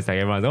a woman. It's like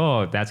everyone's,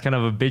 oh, that's kind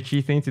of a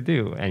bitchy thing to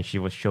do. And she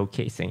was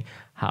showcasing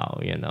how,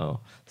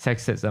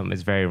 sexism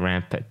is very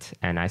rampant.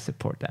 And I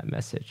support that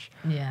message.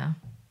 Yeah.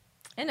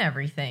 And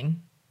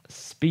everything.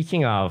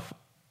 Speaking of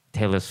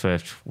Taylor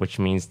Swift, which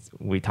means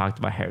we talked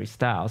about Harry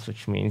Styles,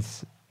 which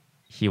means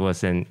he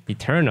was in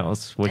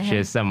Eternals, which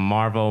is a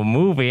Marvel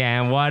movie.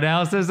 And what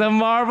else is a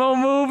Marvel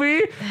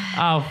movie?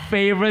 Our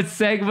favorite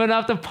segment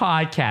of the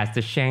podcast,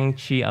 the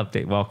Shang-Chi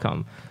update.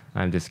 Welcome.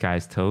 I'm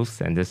Disguised Toast,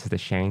 and this is the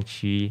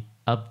Shang-Chi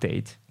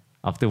update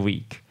of the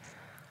week.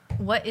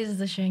 What is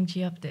the Shang-Chi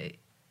update?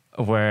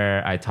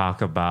 Where I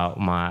talk about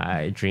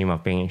my dream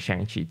of being in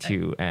Shang-Chi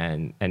 2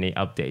 and any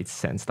updates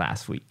since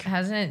last week.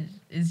 Hasn't it?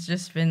 It's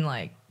just been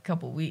like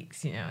couple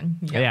weeks, you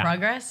got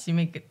progress, you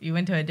went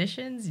to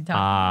auditions, you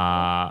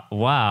talk.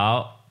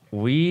 Well,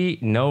 we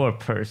know a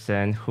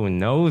person who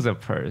knows a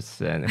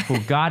person who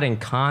got in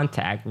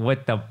contact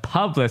with the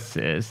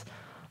publicist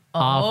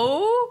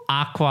of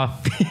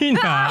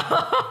Aquafina.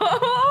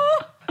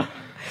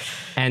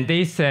 And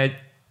they said,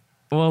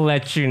 we'll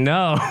let you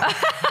know.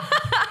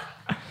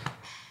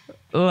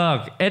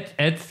 Look,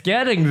 it's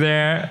getting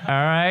there, all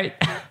right?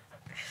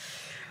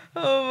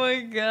 Oh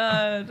my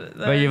God.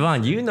 But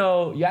Yvonne,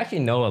 you actually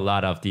know a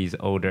lot of these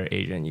older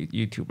Asian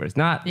YouTubers.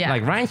 Not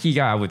like Ryan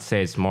Higa, I would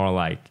say is more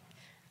like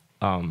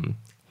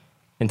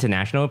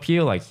international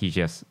appeal. Like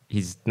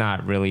he's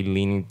not really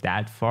leaning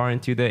that far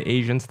into the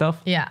Asian stuff.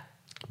 Yeah.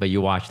 But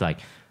you watch like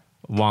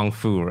Wong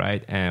Fu,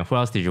 right? And who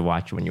else did you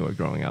watch when you were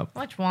growing up?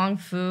 Watch Wong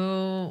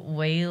Fu,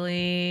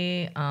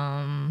 Whaley.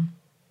 I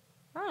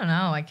don't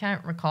know. I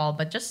can't recall,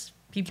 but just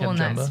people Kev in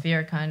Jumba? That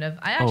sphere, kind of.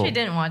 I actually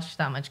didn't watch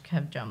that much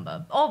Kev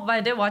Jumba. Oh, but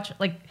I did watch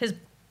like his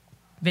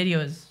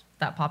videos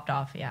that popped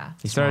off. Yeah.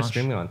 He started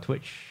streaming on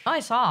Twitch. Oh, I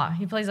saw.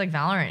 He plays like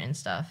Valorant and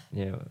stuff.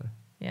 Yeah.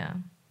 Yeah.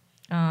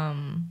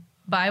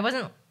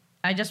 But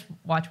I just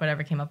watched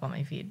whatever came up on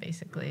my feed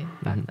basically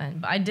back then.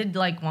 But I did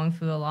like Wong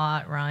Fu a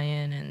lot,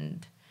 Ryan,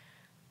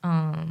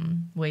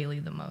 and Whaley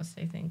the most,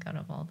 I think, out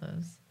of all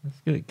those. That's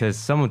good because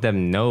some of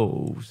them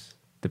knows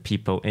the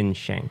people in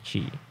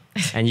Shang-Chi.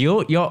 And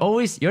you're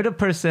the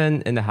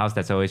person in the house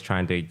that's always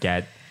trying to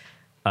get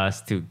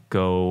us to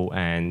go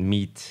and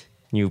meet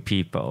new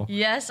people.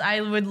 Yes,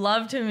 I would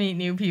love to meet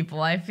new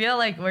people. I feel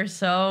like we're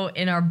so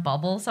in our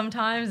bubble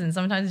sometimes, and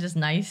sometimes it's just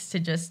nice to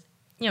just,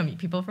 meet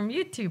people from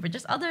YouTube or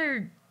just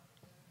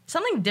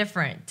something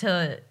different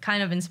to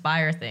kind of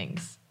inspire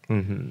things.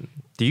 Mm-hmm.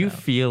 Do you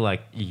feel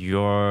like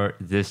you're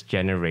this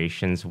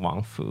generation's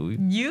Wong Fu?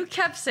 You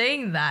kept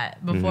saying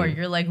that before.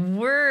 You're like,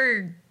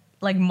 we're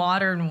like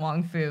modern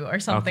Wong Fu or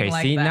something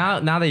like that.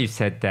 Okay, now that you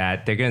said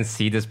that, they're going to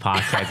see this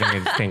podcast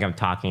and gonna think I'm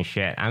talking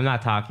shit. I'm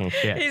not talking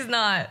shit. He's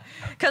not.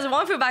 Because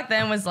Wong Fu back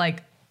then was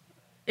like,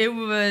 it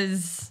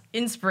was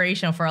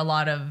inspirational for a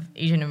lot of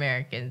Asian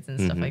Americans and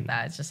stuff like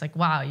that. It's just like,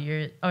 wow,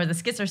 the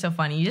skits are so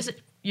funny.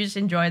 You just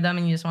enjoy them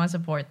and you just want to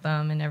support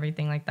them and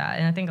everything like that.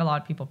 And I think a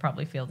lot of people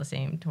probably feel the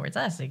same towards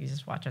us. Like, you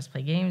just watch us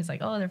play games, like,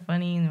 oh, they're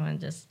funny, and want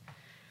just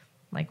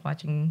like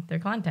watching their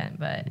content.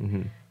 But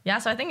yeah,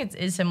 so I think it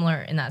is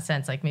similar in that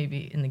sense, like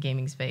maybe in the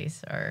gaming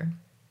space or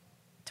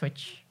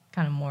Twitch,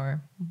 kind of more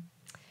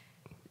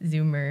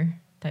Zoomer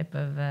type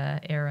of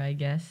era, I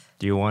guess.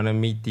 Do you want to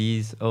meet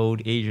these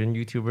old Asian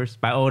YouTubers?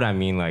 By old, I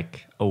mean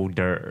like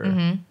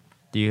older.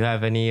 Do you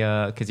have any,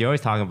 because you're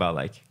always talking about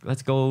like,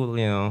 let's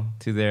go,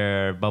 to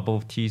their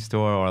bubble tea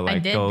store or like I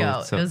did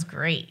go. So it was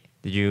great.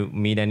 Did you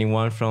meet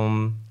anyone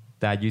from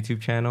that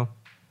YouTube channel?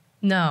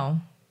 No.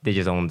 They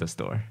just owned the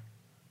store.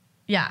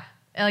 Yeah.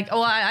 Like,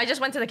 I just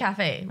went to the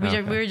cafe. We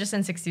were just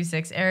in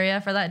 626 area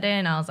for that day,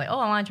 and I was like, I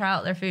want to try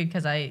out their food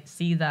because I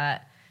see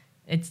that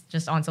it's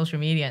just on social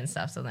media and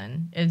stuff. So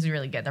then it's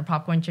really good. Their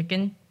popcorn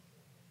chicken,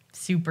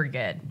 super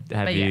good.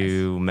 Have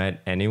you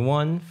met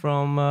anyone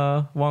from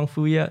Wong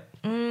Fu yet?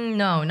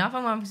 No, not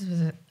from Wong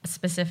Fu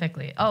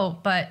specifically. Oh,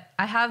 but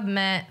I have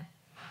met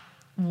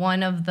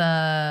one of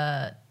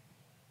their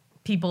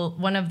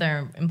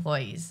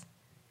employees.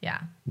 Yeah.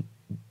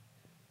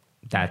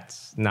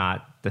 That's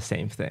not the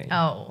same thing.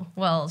 Oh,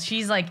 well,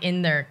 she's like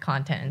in their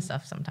content and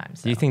stuff sometimes.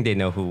 So. Do you think they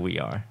know who we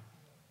are?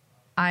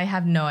 I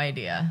have no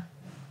idea.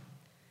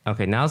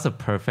 Okay, now's the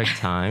perfect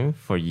time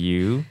for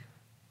you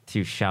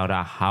to shout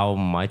out how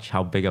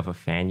big of a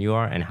fan you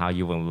are and how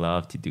you would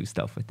love to do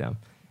stuff with them.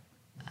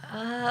 Taz,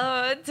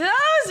 why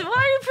are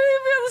you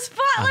putting me on the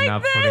spot like this? I'm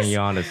not putting you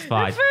on the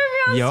spot.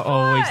 You're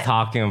always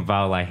talking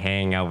about like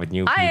hanging out with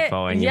new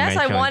people. And yes,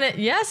 I want it.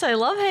 Yes, I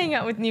love hanging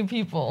out with new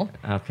people.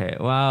 Okay,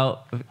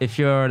 well, if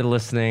you're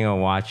listening or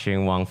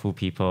watching Wong Fu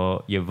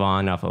people,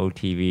 Yvonne of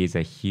OTV is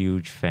a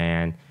huge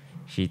fan.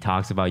 She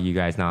talks about you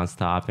guys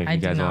nonstop. If you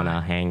guys want to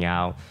hang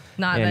out,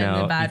 not in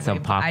a bad eat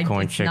some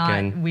popcorn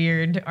chicken. It's not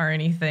weird or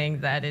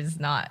anything. That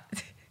is not.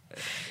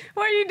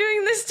 Why are you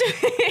doing this to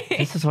me?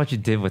 This is what you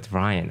did with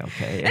Ryan,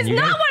 okay? It's not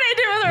what I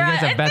did with Ryan. You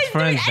guys are best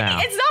friends now.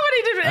 It's not what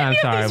I did with any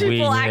of these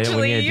people,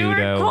 actually. You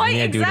were quite exaggerating it all. We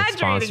need to do the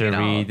sponsor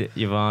read.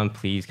 Yvonne,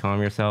 please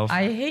calm yourself.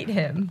 I hate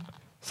him.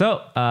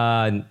 So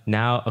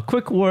now a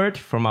quick word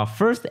from our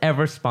first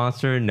ever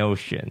sponsor,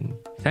 Notion.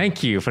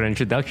 Thank you for the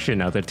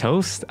introduction of the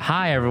toast.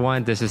 Hi,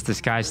 everyone. This is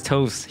Disguised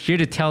Toast, here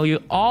to tell you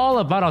all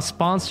about our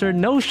sponsor,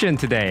 Notion,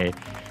 today.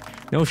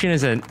 Notion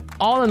is an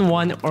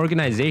all-in-one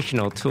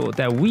organizational tool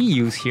that we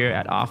use here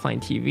at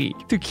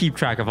OfflineTV to keep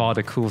track of all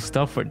the cool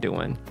stuff we're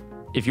doing.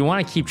 If you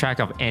want to keep track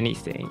of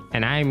anything,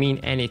 and I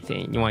mean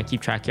anything, you want to keep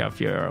track of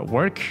your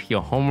work,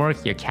 your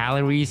homework, your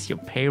calories, your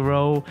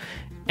payroll,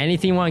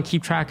 anything you want to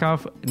keep track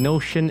of,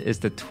 Notion is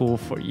the tool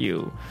for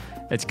you.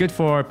 It's good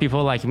for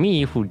people like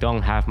me who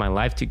don't have my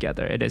life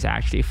together. It is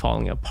actually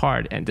falling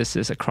apart, and this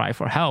is a cry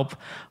for help.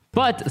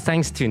 But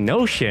thanks to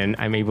Notion,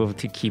 I'm able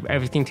to keep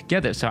everything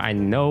together. So I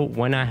know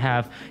when I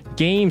have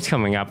games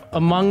coming up.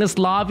 Among Us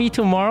Lobby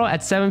tomorrow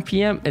at 7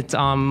 p.m., it's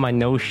on my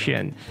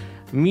Notion.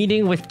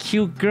 Meeting with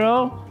cute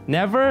girl,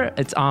 never,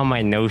 it's on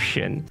my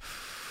Notion.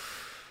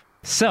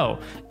 So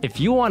if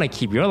you want to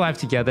keep your life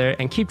together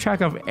and keep track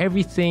of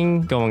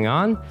everything going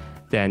on,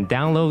 then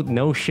download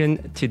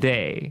Notion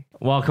today.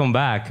 Welcome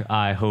back.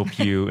 I hope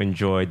you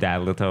enjoyed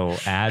that little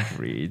ad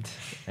read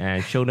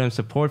and show them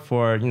support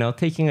for,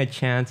 taking a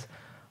chance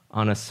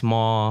on a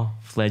small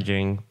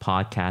fledgling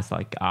podcast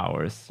like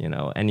ours.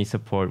 Any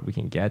support we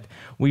can get,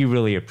 we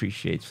really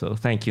appreciate. So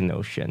thank you,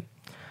 Notion.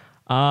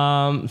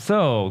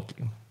 So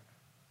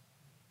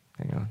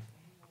hang on.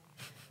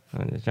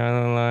 On the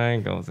channel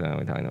line goes on.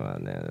 We're talking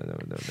about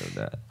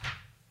that.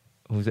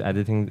 Who's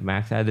editing?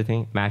 Max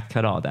editing? Max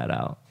cut all that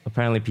out.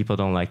 Apparently people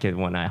don't like it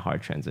when I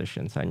hard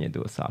transition, so I need to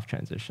do a soft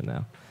transition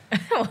now.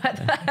 What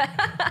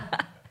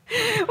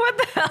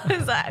the hell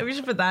is that? We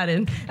should put that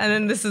in. And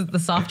then this is the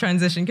soft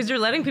transition because you're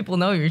letting people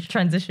know you're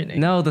transitioning.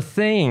 No, the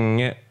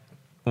thing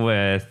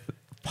with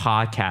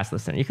podcast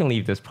listening, you can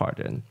leave this part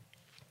in.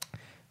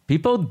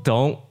 People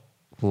don't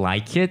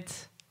like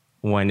it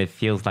when it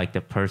feels like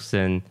the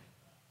person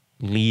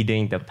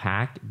leading the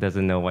pack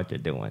doesn't know what they're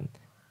doing.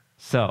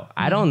 So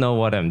I don't know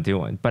what I'm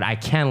doing, but I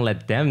can't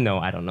let them know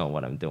I don't know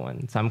what I'm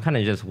doing. So I'm kind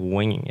of just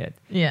winging it.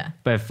 Yeah.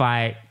 But if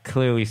I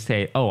clearly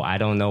say, I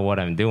don't know what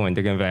I'm doing,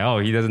 they're going to be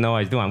like, he doesn't know what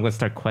he's doing. I'm going to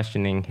start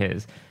questioning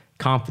his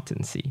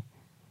competency.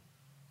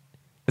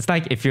 It's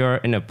like if you're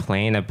in a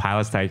plane, a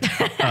pilot's like,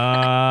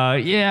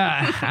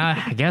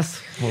 I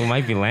guess we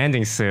might be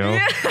landing soon.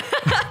 Yeah.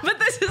 But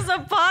this is a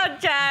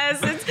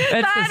podcast. It's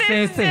the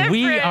same thing.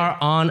 We are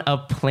on a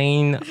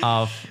plane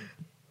of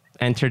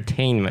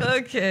entertainment.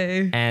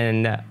 Okay.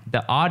 And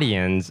the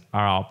audience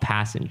are all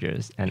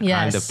passengers. And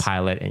I'm the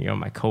pilot and you're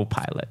my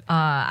co-pilot.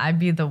 I'd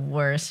be the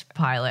worst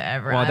pilot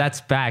ever. Well,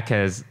 that's bad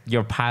because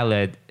your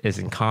pilot is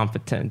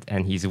incompetent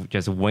and he's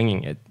just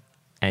winging it.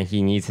 And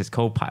he needs his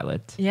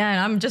co-pilot. Yeah, and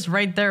I'm just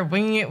right there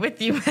winging it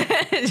with you.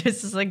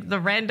 Just like the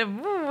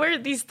random, where are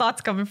these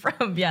thoughts coming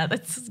from? Yeah,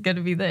 that's going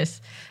to be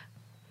this.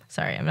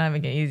 Sorry, I'm not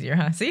making it easier,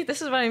 huh? See,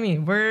 this is what I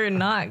mean. We're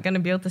not going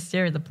to be able to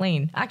steer the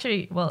plane.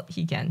 Actually, well,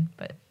 he can,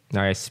 but...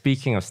 All right,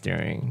 speaking of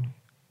steering,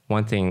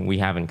 one thing we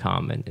have in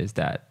common is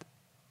that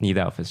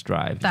neither of us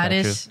drive. That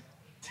is true?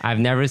 I've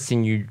never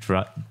seen you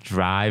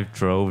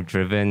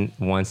driven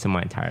once in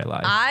my entire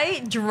life.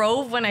 I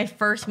drove when I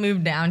first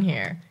moved down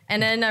here.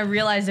 And then I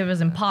realized it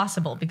was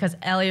impossible because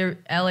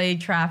LA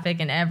traffic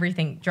and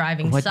everything,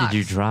 driving sucks. What did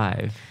you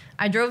drive?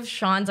 I drove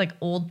Sean's like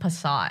old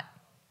Passat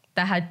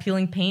that had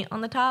peeling paint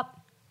on the top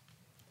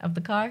of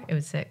the car. It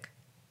was sick.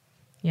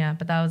 Yeah,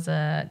 but that was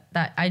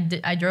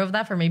I drove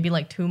that for maybe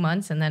like 2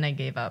 months and then I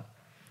gave up.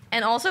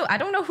 And also, I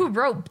don't know who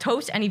wrote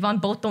Toast and Yvonne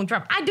both don't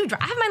drive. I do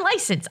drive. I have my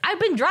license. I've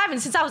been driving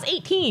since I was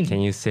 18.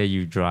 Can you say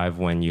you drive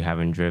when you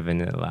haven't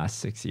driven in the last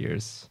 6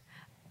 years?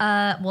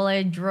 Well,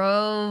 I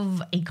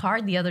drove a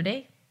car the other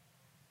day.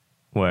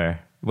 Where?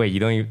 Wait,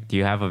 do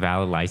you have a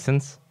valid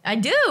license? I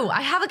do.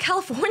 I have a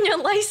California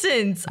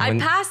license. I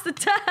passed the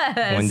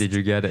test. When did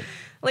you get it?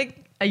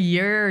 Like a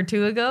year or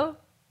two ago.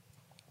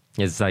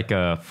 It's like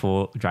a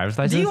full driver's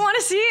license? Do you want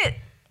to see it?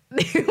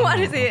 Do you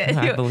want to see it?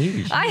 I believe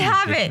you. I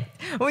have it.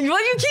 Well, you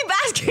keep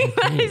asking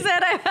when I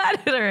said I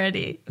had it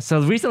already.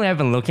 So recently I've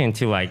been looking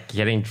into like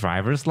getting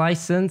driver's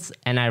license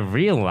and I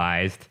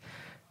realized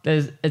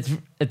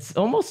it's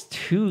almost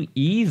too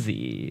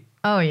easy.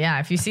 Oh, yeah.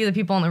 If you see the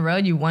people on the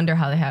road, you wonder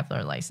how they have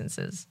their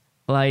licenses.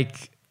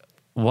 Like,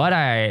 what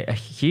I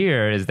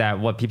hear is that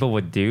what people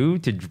would do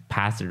to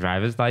pass their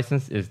driver's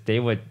license is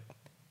they would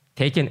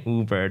take an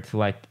Uber to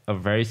like a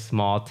very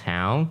small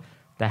town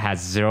that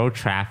has zero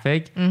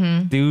traffic,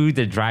 do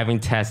the driving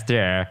test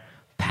there,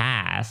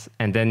 pass,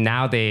 and then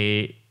now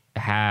they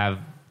have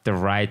the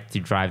right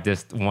to drive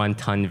this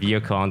 1-ton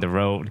vehicle on the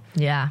road.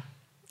 Yeah.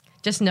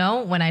 Just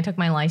know, when I took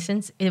my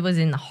license, it was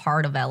in the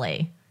heart of LA.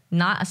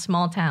 Not a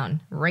small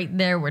town, right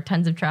there where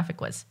tons of traffic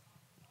was.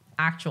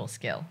 Actual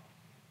skill.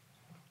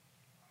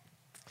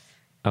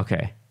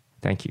 Okay,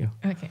 thank you.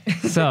 Okay.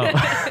 So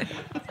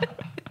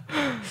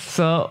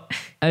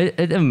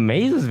it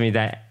amazes me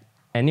that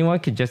anyone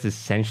could just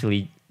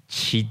essentially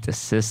cheat the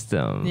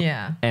system.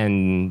 Yeah.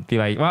 And be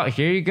like, well,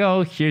 here you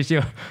go. Here's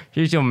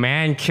your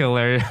man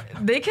killer.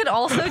 They could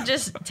also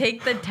just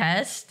take the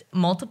test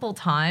multiple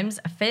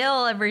times,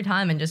 fail every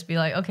time, and just be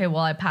like, okay,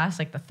 well, I passed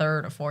like the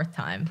third or fourth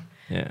time.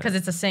 Yeah. Because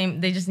it's the same.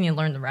 They just need to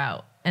learn the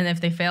route. And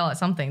if they fail at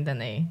something, then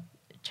they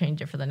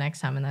change it for the next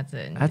time, and that's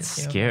it. That's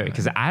scary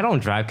because I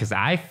don't drive because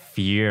I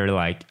fear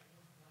like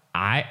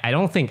I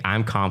don't think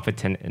I'm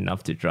competent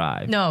enough to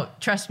drive. No,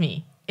 trust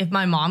me. If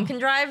my mom can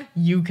drive,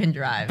 you can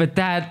drive. But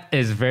that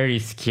is very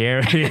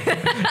scary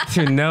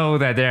to know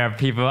that there are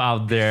people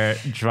out there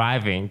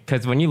driving.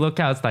 Because when you look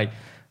out, it's like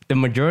the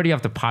majority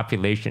of the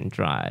population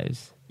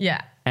drives.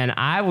 Yeah. And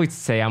I would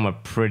say I'm a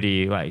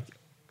pretty like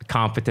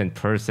competent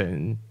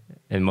person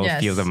in most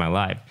fields of my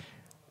life.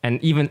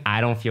 And even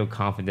I don't feel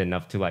confident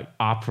enough to like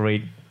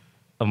operate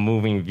a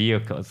moving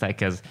vehicle. It's like,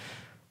 because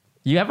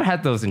you ever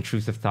had those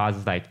intrusive thoughts?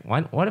 It's like,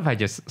 what if I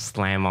just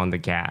slam on the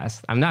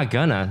gas? I'm not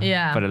gonna.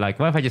 Yeah. But like,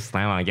 what if I just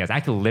slam on the gas? I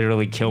could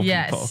literally kill people.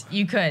 Yes,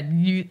 you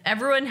could.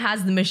 Everyone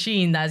has the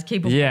machine that is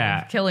capable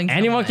of killing someone.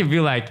 Anyone could be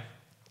like,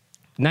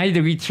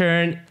 90-degree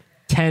turn,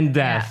 10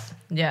 deaths.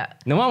 Yeah.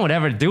 No one would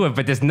ever do it,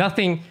 but there's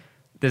nothing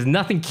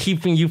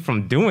keeping you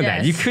from doing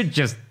that. You could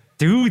just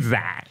do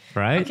that,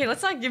 right? Okay,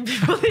 let's not give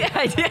people the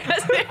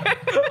ideas here.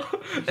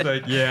 It's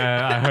like,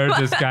 I heard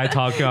this guy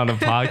talking on a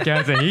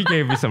podcast and he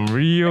gave me some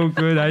real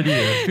good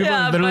ideas. People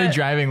are literally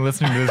driving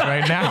listening to this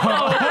right now.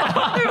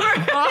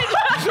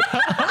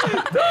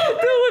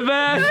 Don't do it,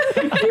 man.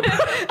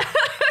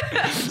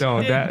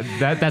 Don't.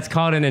 That's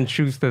called an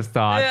intrusive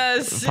thought.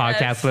 Yes,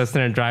 podcast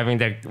listener driving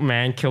their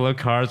man killer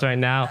cars right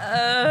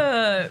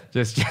now.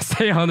 Just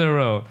stay on the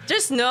road.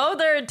 Just know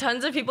there are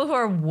tons of people who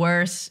are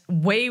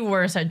way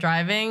worse at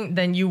driving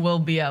than you will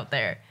be out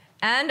there.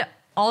 And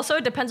also,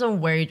 it depends on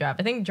where you drive.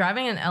 I think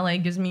driving in LA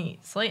gives me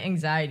slight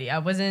anxiety. I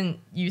wasn't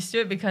used to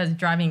it because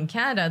driving in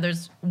Canada,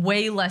 there's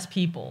way less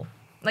people.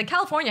 Like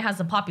California has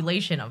the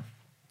population of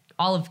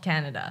all of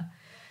Canada.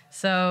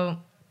 So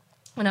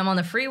when I'm on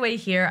the freeway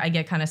here, I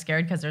get kind of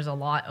scared because there's a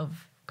lot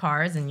of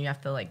cars and you have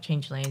to like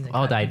change lanes. And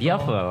the idea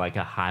of like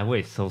a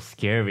highway is so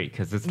scary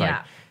because it's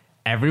like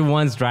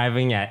everyone's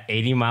driving at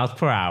 80 miles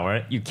per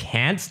hour. You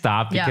can't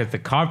stop because the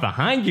car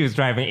behind you is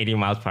driving 80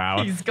 miles per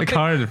hour. The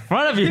car in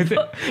front of you,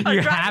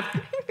 you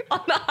have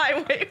on the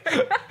highway.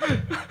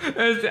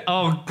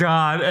 Oh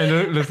God! And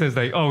the listener's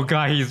like, oh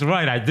God, he's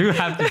right. I do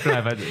have to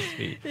drive at this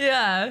speed.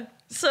 Yeah.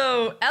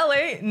 So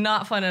LA,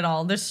 not fun at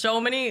all. There's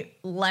so many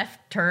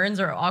left turns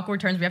or awkward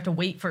turns. We have to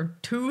wait for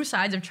two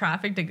sides of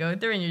traffic to go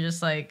through, and you're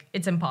just like,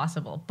 it's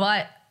impossible.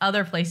 But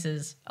other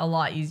places, a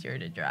lot easier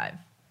to drive.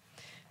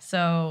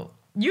 So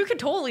you could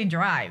totally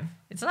drive.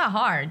 It's not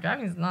hard.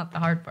 Driving is not the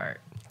hard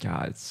part.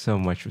 God, it's so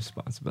much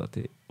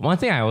responsibility. One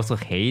thing I also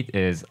hate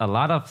is a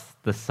lot of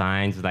the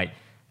signs like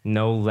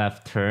no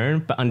left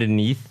turn, but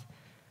underneath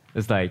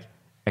is like,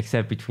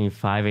 except between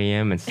 5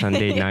 a.m. and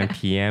Sunday 9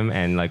 p.m.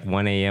 and like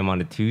 1 a.m. on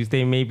a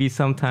Tuesday maybe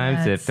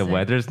sometimes if the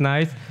weather's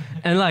nice.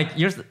 And like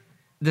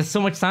there's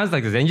so much signs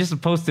like this and you're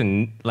supposed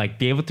to like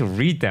be able to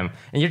read them.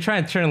 And you're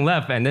trying to turn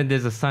left and then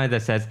there's a sign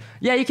that says,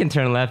 yeah, you can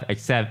turn left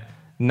except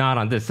not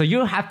on this. So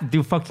you have to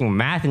do fucking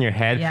math in your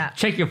head. Yeah.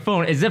 Check your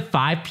phone. Is it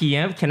 5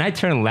 p.m.? Can I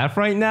turn left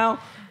right now?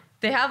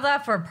 They have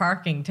that for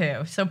parking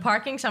too. So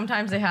parking,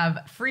 sometimes they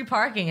have free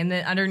parking and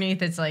then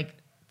underneath it's like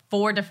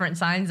 4 different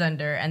signs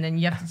under, and then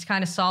you have to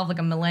kind of solve like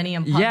a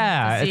millennium puzzle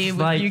to see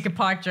if you could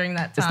park during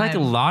that time. It's like a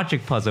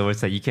logic puzzle where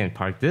it's like you can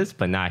park this,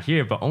 but not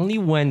here, but only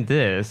when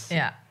this.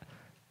 Yeah.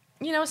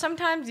 You know,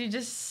 sometimes you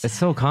just... It's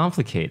so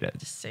complicated.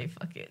 Just say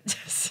fuck it.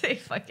 Just say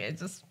fuck it.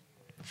 Just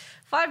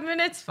 5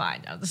 minutes?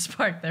 Fine. I'll just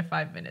park there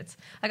 5 minutes.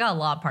 I got a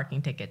lot of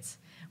parking tickets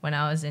when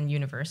I was in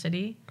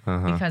university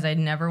because I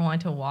never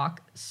wanted to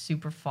walk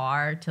super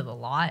far to the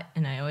lot,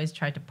 and I always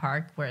tried to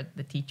park where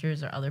the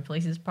teachers or other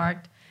places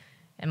parked.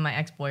 And my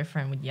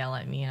ex-boyfriend would yell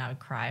at me, and I would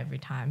cry every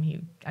time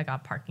I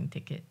got a parking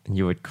ticket.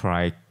 You would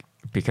cry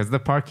because of the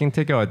parking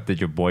ticket, or did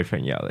your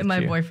boyfriend yell at you?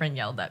 My boyfriend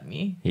yelled at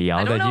me. He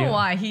yelled at you? I don't know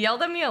why. He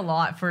yelled at me a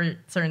lot for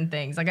certain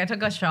things. Like, I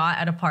took a shot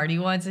at a party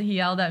once, and he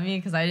yelled at me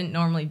because I didn't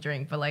normally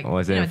drink. But like,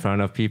 was it in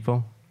front of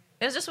people?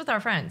 It was just with our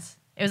friends.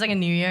 It was like a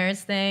New Year's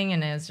thing,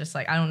 and it was just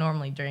like, I don't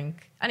normally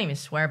drink. I didn't even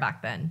swear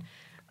back then.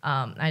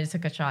 I just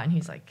took a shot, and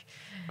he's like,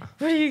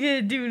 what are you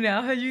gonna do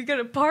now? Are you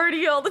gonna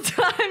party all the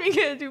time? You're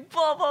gonna do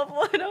blah, blah,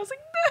 blah. And I was like,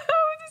 no,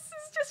 this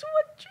is just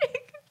one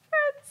drink with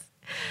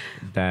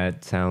friends.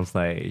 That sounds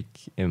like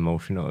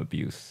emotional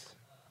abuse.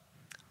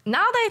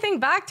 Now that I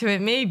think back to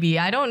it, maybe.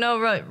 I don't know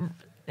what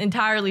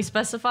entirely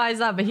specifies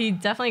that, but he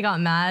definitely got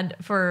mad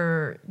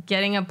for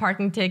getting a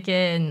parking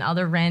ticket and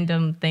other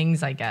random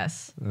things, I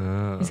guess.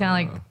 He's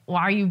kind of like,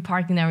 why are you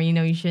parking there when you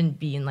know you shouldn't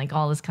be, and like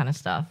all this kind of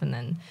stuff. And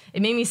then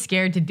it made me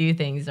scared to do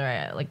things,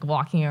 or like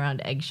walking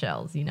around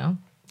eggshells, you know?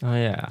 Oh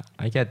yeah,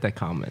 I get that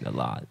comment a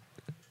lot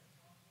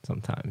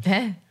sometimes.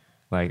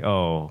 Like,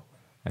 oh,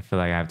 I feel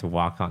like I have to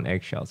walk on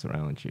eggshells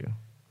around you.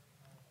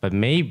 But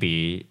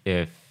maybe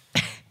if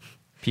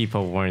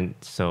people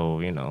weren't so,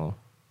 you know...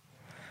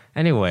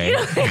 Anyway. You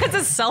don't think it's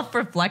a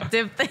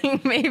self-reflective thing,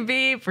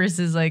 maybe?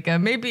 Versus like,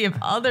 maybe if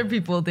other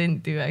people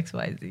didn't do X,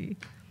 Y, Z.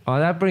 Oh,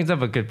 that brings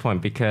up a good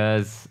point,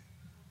 because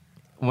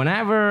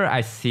whenever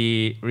I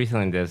see...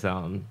 Recently there's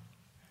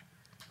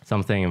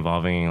something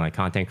involving like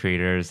content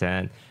creators,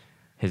 and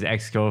his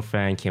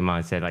ex-girlfriend came out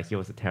and said like he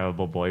was a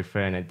terrible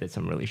boyfriend and did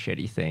some really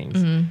shitty things.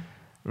 Mm-hmm.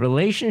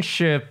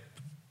 Relationship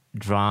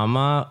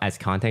drama as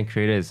content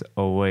creator is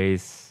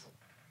always...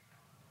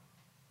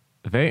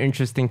 very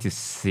interesting to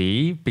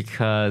see,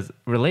 because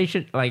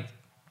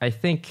I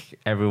think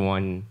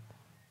everyone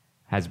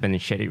has been in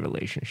shitty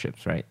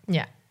relationships, right?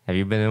 Yeah. Have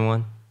you been in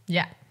one?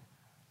 Yeah.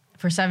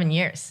 For 7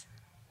 years.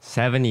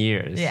 7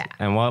 years? Yeah.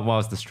 And what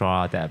was the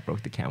straw that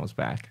broke the camel's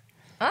back?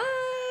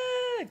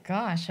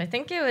 Gosh, I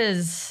think it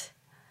was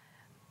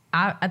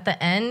at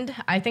the end.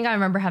 I think I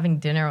remember having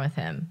dinner with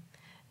him,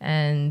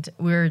 and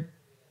we were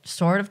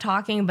sort of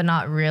talking, but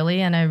not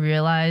really. And I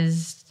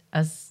realized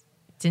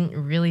didn't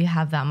really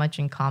have that much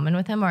in common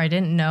with him, or I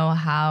didn't know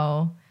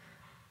how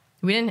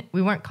we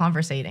weren't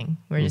conversating.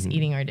 We were just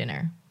eating our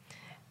dinner.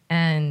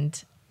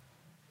 And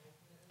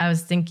I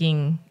was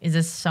thinking, is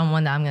this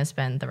someone that I'm going to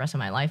spend the rest of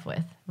my life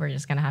with? We're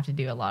just going to have to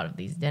do a lot of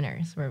these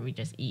dinners where we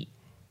just eat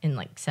in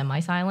like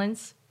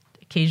semi-silence,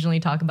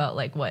 occasionally talk about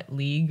like what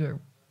league or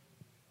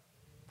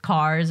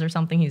cars or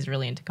something. He's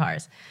really into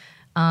cars.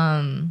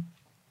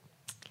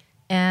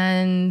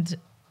 And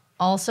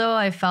also,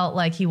 I felt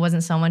like he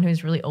wasn't someone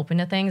who's really open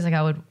to things. Like,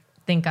 I would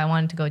think I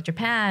wanted to go to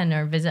Japan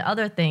or visit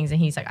other things,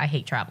 and he's like, I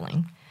hate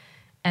traveling.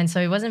 And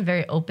so he wasn't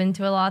very open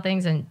to a lot of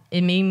things, and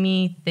it made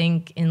me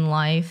think in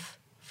life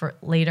for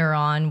later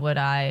on, would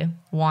I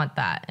want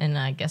that? And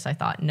I guess I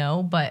thought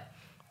no, but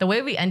the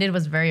way we ended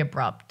was very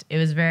abrupt. It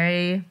was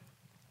very...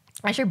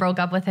 I actually broke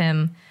up with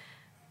him,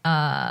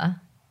 and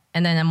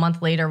then a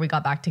month later, we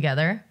got back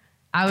together.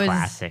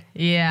 Classic.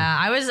 Yeah,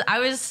 I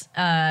was,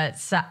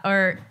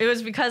 or it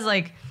was because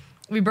like,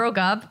 we broke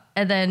up,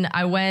 and then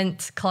I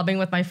went clubbing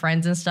with my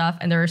friends and stuff,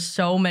 and there were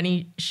so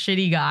many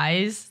shitty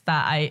guys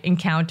that I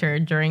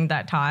encountered during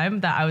that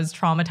time that I was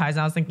traumatized. And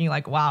I was thinking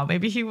like, wow,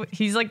 maybe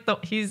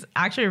he's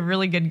actually a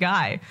really good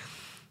guy.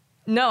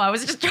 No, I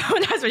was just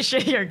traumatized by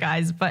shittier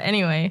guys. But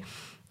anyway,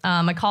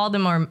 I called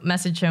him or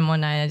messaged him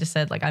one night. I just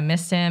said like I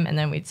missed him, and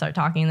then we'd start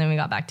talking, and then we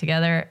got back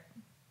together.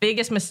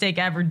 Biggest mistake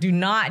ever. Do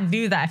not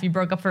do that if you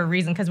broke up for a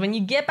reason, because when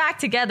you get back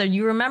together,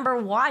 you remember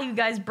why you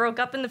guys broke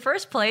up in the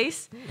first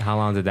place. How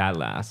long did that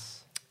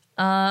last?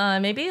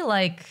 Maybe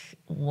like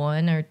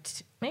 1 or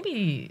 2,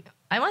 maybe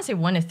I want to say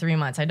 1 to 3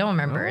 months. I don't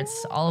remember.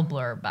 It's all a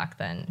blur back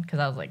then because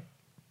I was like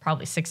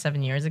probably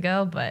 6-7 years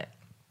ago. But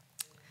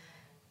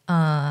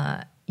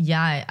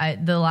yeah,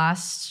 the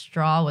last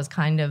straw was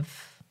kind of,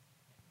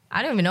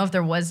 I don't even know if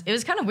there was. It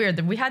was kind of weird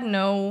that we had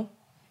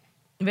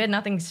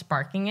nothing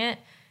sparking it.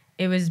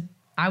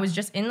 I was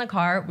just in the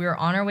car. We were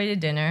on our way to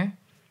dinner,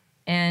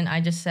 and I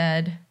just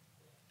said,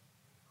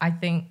 I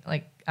think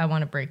like I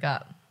want to break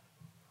up.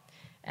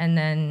 And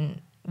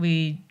then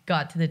we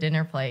got to the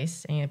dinner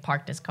place, and he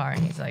parked his car,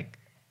 and he's like,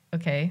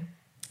 okay,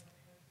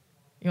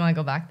 you want to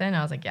go back then?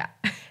 I was like, yeah.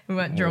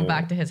 We drove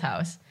back to his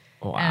house.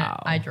 Wow.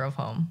 And I drove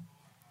home.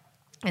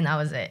 And that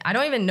was it. I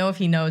don't even know if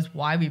he knows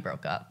why we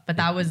broke up, but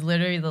that was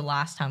literally the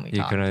last time we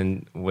talked. You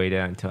couldn't wait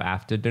until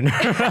after dinner?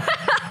 I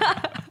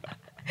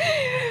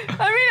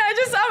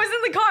was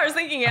in the car. I was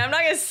thinking, I'm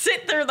not going to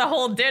sit through the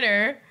whole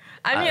dinner.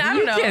 I mean, I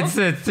don't know. You can't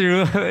sit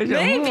through.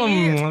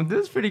 Maybe.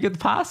 This is pretty good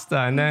pasta.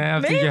 And then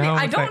after Maybe. you get home,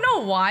 I don't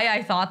know why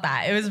I thought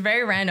that. It was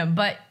very random,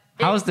 but...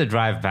 How was the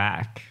drive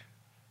back?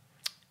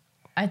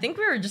 I think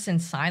we were just in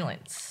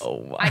silence. Oh,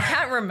 wow. I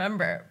can't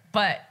remember,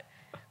 but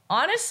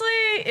honestly,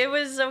 it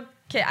was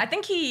okay. I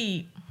think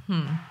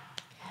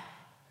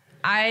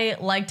I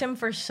liked him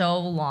for so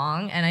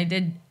long, and I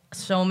did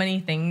so many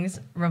things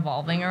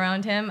revolving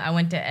around him. I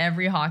went to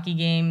every hockey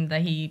game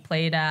that he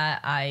played at.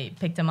 I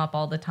picked him up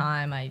all the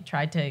time. I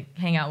tried to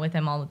hang out with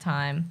him all the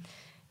time.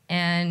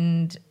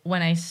 And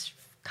when I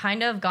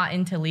kind of got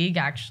into league,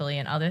 actually,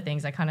 and other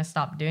things, I kind of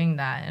stopped doing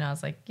that. And I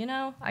was like,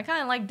 I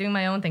kind of like doing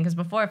my own thing, because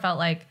before I felt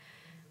like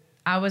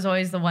I was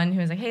always the one who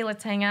was like, hey,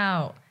 let's hang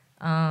out.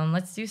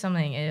 Let's do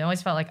something. It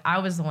always felt like I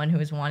was the one who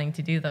was wanting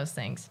to do those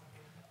things.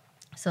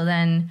 So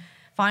then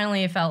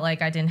finally it felt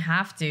like I didn't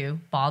have to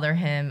bother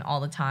him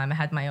all the time. I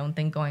had my own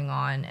thing going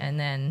on. And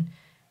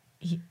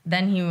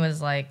then he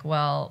was like,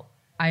 well,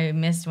 I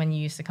missed when you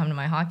used to come to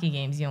my hockey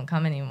games. You don't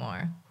come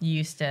anymore. You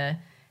used to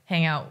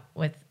hang out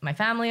with my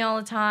family all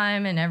the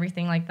time and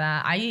everything like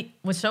that. I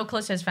was so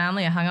close to his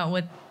family. I hung out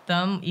with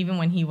them even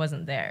when he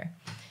wasn't there.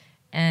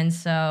 And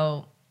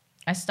so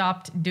I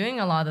stopped doing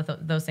a lot of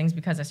those things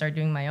because I started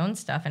doing my own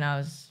stuff, and I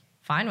was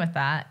fine with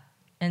that.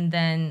 And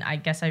then I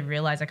guess I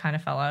realized I kind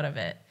of fell out of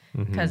it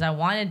because I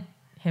wanted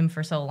him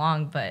for so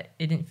long, but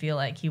it didn't feel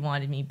like he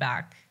wanted me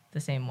back the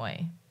same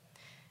way.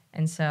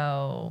 And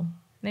so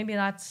maybe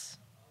that's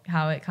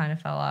how it kind of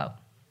fell out.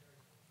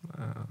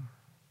 Wow.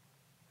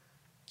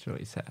 It's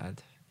really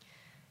sad.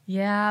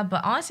 Yeah,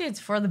 but honestly, it's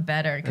for the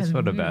better because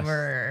we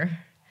were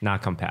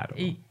not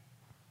compatible.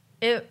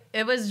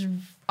 It was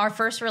our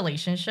first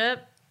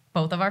relationship.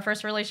 Both of our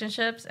first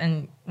relationships,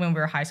 and when we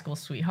were high school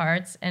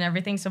sweethearts and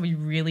everything. So we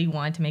really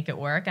wanted to make it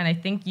work. And I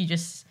think you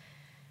just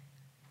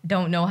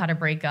don't know how to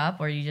break up,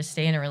 or you just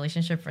stay in a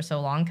relationship for so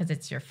long because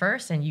it's your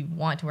first and you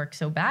want to work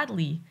so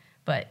badly.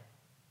 But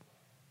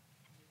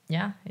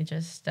yeah, it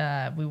just,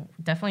 we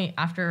definitely,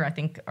 after I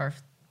think our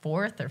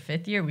 4th or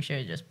 5th year, we should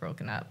have just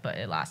broken up. But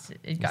it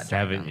got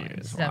 7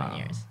 years. 7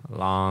 years. A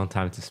long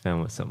time to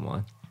spend with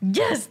someone.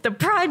 Yes, the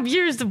prime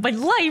years of my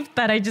life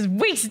that I just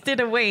wasted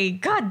away.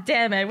 God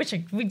damn it. I wish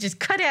we just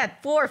cut it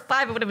at 4 or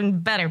 5. It would have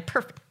been better.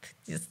 Perfect.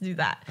 Just do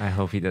that. I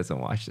hope he doesn't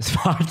watch this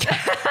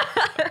podcast.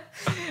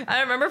 I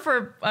remember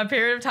for a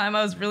period of time,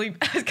 I was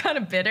kind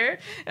of bitter.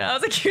 And I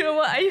was like, you know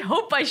what? I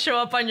hope I show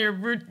up on your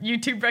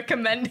YouTube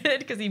recommended,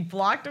 because he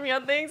blocked me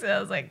on things. And I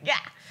was like, yeah.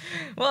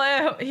 Well,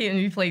 I hope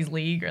he plays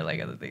League or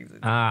like other things.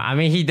 I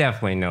mean, he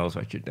definitely knows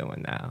what you're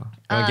doing now.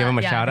 You want to give him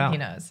a shout out? He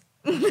knows.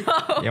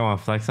 No. You want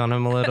to flex on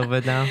him a little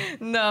bit now?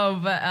 No,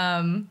 but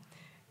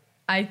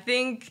I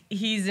think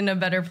he's in a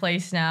better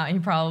place now. He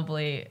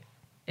probably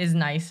is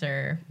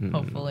nicer,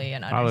 hopefully,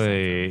 and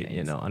probably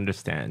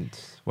understand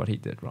what he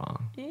did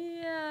wrong.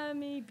 Yeah,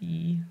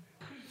 maybe.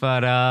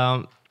 But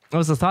it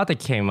was a thought that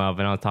came up,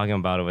 and I was talking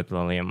about it with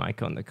Lily and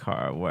Michael in the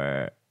car,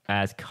 where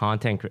as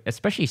content,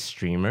 especially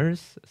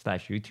streamers /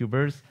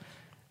 YouTubers,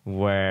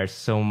 where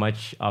so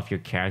much of your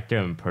character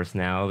and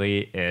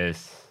personality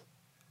is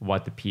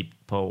what the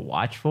people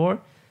watch for,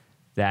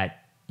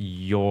 that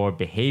your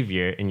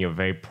behavior in your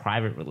very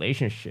private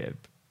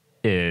relationship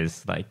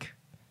is like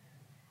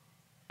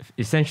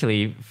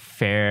essentially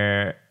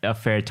a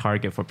fair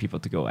target for people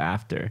to go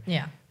after.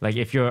 Yeah. Like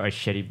if you're a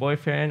shitty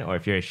boyfriend or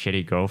if you're a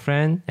shitty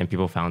girlfriend and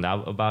people found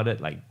out about it,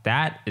 like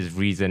that is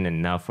reason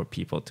enough for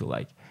people to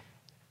like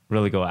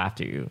really go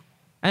after you.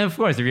 And of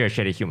course, if you're a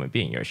shitty human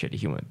being, you're a shitty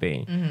human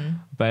being. Mm-hmm.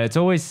 But it's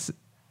always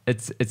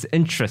it's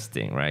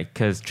interesting, right?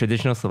 Because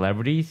traditional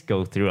celebrities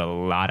go through a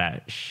lot of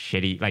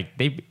shitty, like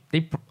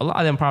a lot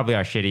of them probably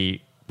are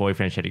shitty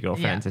boyfriends, shitty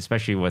girlfriends,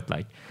 especially with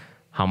like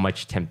how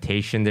much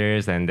temptation there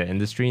is and the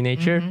industry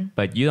nature. Mm-hmm.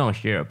 But you don't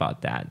hear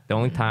about that. The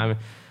only time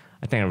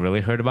I think I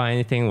really heard about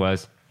anything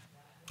was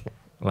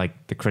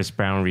like the Chris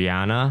Brown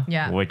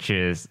Rihanna, which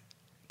is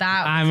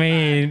that. I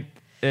mean,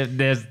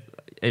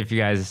 if you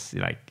guys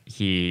like,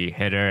 he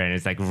hit her and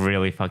it's like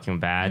really fucking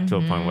bad to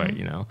a point where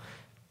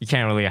you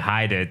can't really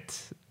hide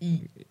it.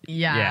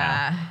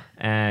 Yeah.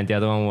 And the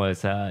other one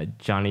was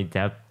Johnny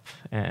Depp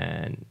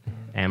and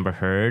Amber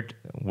Heard,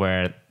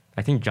 where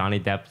I think Johnny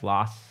Depp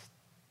lost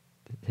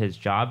his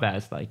job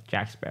as like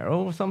Jack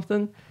Sparrow or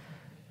something.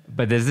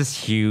 But there's this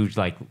huge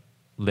like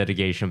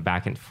litigation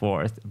back and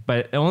forth.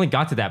 But it only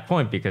got to that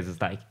point because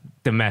it's like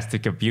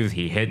domestic abuse.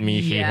 He hit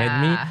me, she hit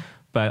me.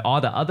 But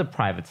all the other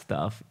private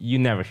stuff you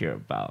never hear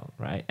about,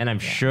 right? And I'm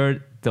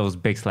sure those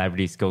big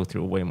celebrities go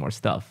through way more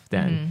stuff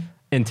than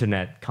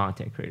internet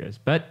content creators.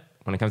 But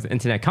when it comes to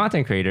internet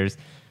content creators,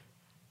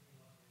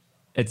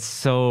 it's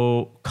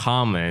so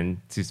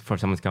common for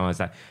someone to come and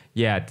say,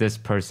 yeah, this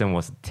person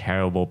was a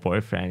terrible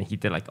boyfriend. He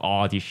did like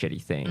all these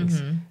shitty things.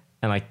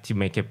 And like to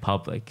make it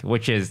public,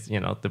 which is, you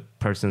know, the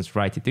person's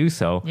right to do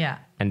so. Yeah.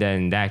 And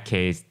then in that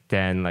case,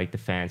 then like the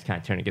fans kind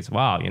of turn against,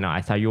 wow, you know,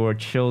 I thought you were a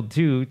chill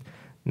dude.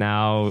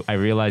 Now I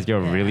realize you're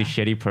a really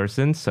shitty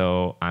person,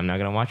 so I'm not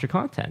going to watch your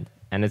content.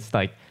 And it's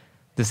like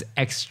this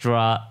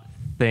extra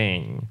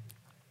thing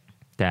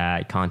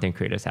that content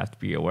creators have to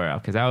be aware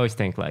of. Because I always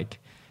think like,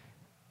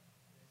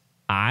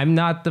 I'm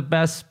not the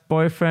best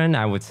boyfriend.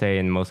 I would say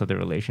in most of the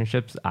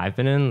relationships I've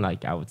been in,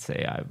 like I would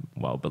say I'm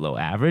well below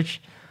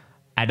average.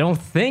 I don't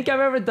think I've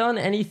ever done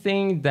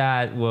anything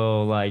that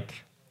will like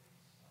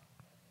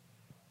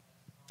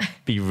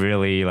be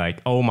really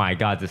like, oh my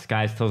God, this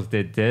guy's toast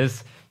did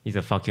this. He's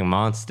a fucking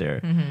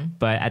monster.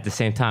 But at the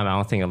same time, I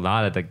don't think a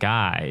lot of the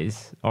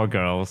guys or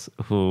girls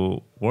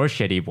who were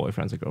shitty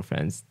boyfriends or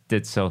girlfriends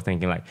did so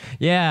thinking like,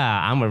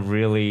 yeah, I'm a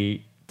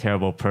really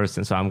terrible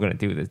person, so I'm going to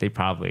do this. They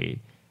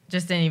probably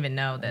just didn't even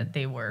know that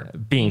they were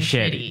being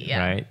shitty,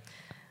 right?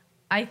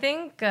 I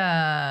think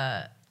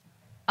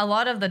a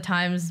lot of the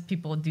times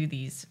people do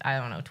these, I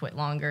don't know, twit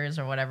longers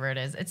or whatever it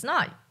is. It's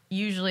not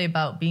usually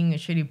about being a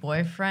shitty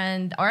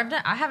boyfriend, or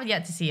I haven't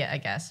yet to see it, I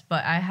guess,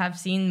 but I have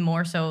seen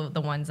more so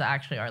the ones that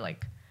actually are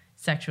like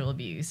sexual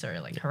abuse or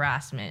like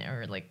harassment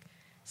or like,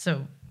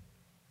 so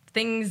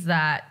things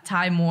that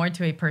tie more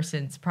to a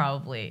person's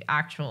probably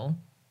actual,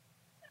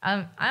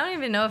 I don't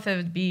even know if it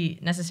would be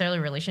necessarily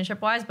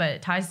relationship wise, but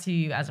it ties to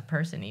you as a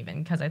person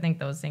even, because I think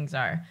those things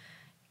are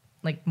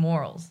like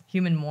morals,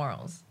 human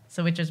morals.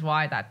 So which is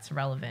why that's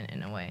relevant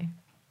in a way.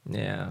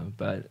 Yeah,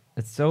 but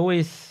it's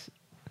always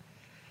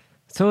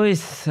so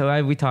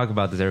we talk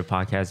about this every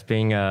podcast.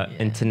 Being a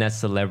internet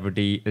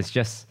celebrity is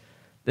just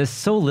there's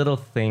so little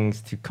things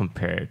to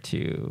compare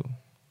to,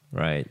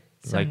 right?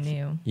 So like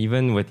new.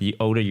 Even with the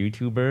older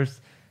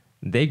YouTubers,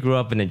 they grew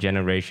up in a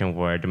generation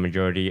where the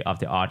majority of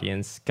the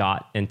audience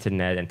got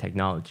internet and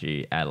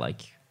technology at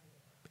like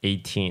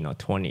 18 or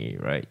 20,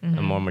 right?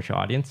 A more mature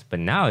audience. But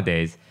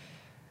nowadays,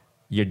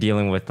 you're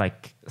dealing with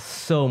like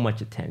so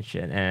much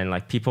attention and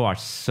like people are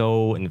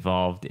so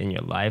involved in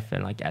your life.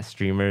 And like as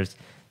streamers,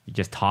 you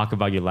just talk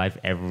about your life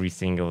every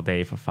single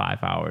day for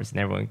 5 hours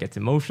and everyone gets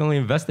emotionally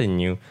invested in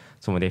you.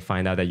 So when they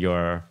find out that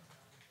you're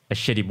a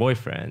shitty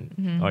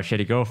boyfriend or a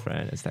shitty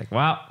girlfriend, it's like,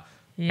 wow,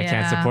 I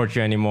can't support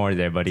you anymore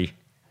there, buddy.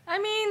 I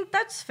mean,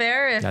 that's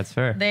fair. That's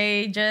fair.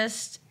 They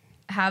just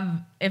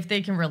have, if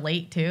they can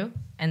relate to,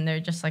 and they're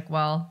just like,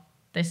 well,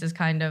 this is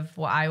kind of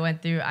what I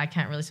went through. I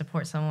can't really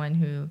support someone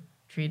who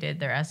treated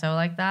their SO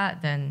like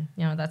that, then,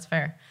 you know, that's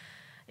fair.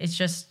 It's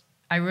just,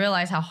 I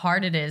realize how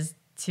hard it is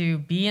to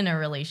be in a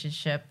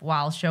relationship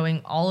while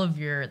showing all of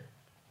your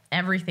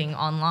everything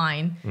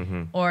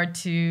online or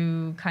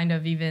to kind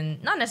of even,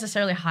 not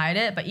necessarily hide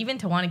it, but even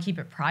to want to keep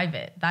it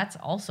private. That's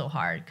also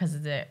hard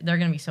because they're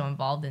going to be so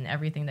involved in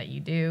everything that you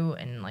do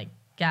and like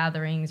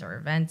gatherings or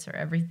events or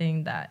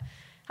everything that,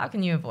 how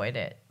can you avoid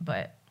it?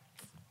 But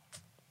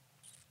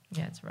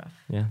yeah, it's rough.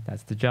 Yeah,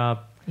 that's the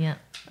job. Yeah.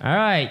 All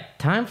right,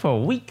 time for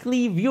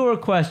weekly viewer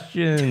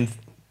questions.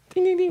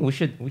 Ding, ding, ding. We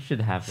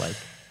should have like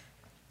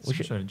some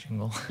sort of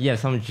jingle. Yeah,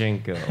 some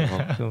jingle.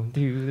 Welcome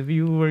to the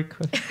viewer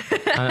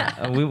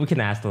question. We can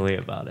ask Lily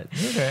about it.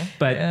 Okay.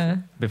 But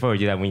before we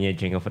do that, we need a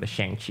jingle for the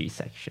Shang-Chi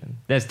section.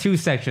 There's 2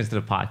 sections to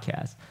the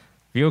podcast: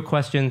 viewer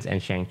questions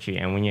and Shang-Chi,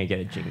 and we need to get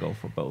a jingle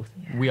for both.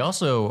 Yeah. We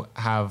also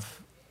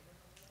have.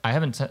 I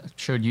haven't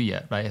showed you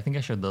yet, but I think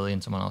I showed Lily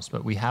and someone else.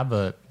 But we have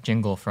a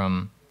jingle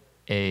from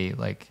a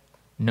like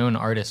known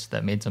artist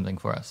that made something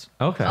for us.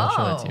 Okay. I'll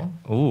show it to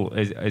you. Ooh,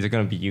 is it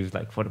going to be used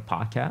like for the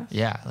podcast?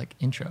 Yeah, like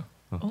intro.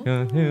 Oh,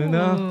 damn.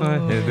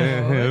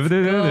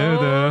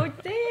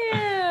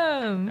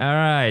 All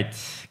right.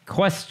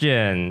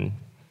 Question.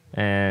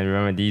 And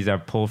remember, these are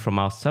pulled from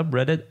our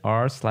subreddit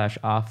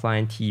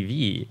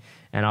r/OfflineTV.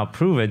 And I'll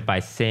prove it by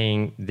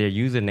saying their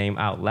username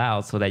out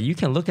loud so that you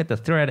can look at the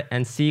thread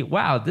and see,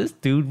 wow, this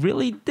dude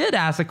really did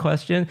ask a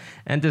question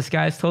and this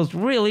guy's toast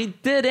really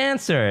did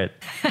answer it.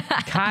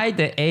 Kai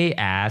the A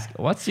asked,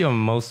 what's your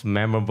most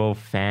memorable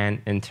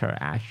fan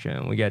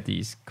interaction? We get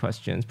these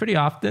questions pretty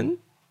often,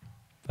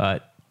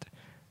 but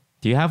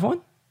do you have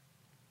one?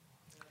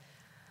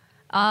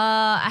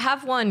 I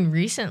have one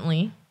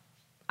recently.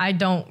 I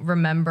don't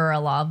remember a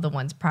lot of the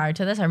ones prior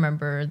to this. I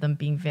remember them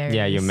being very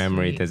your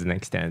memory sweet. doesn't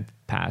extend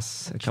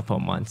past a couple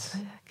of months.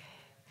 Okay.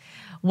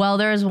 Well,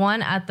 there's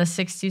one at the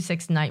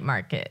 626 night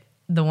market,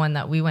 the one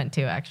that we went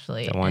to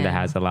actually. The one that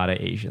has a lot of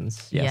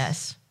Asians.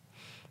 Yes.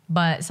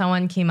 But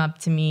someone came up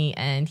to me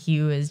and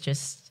he was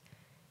just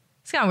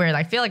it's kind of weird.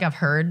 I feel like I've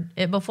heard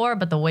it before,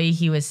 but the way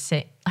he was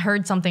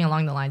heard something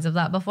along the lines of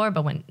that before.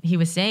 But when he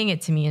was saying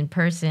it to me in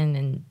person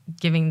and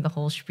giving the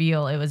whole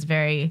spiel, it was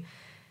very.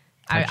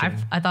 I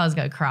thought I was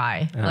gonna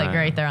cry, like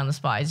right there on the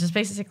spot. It's just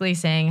basically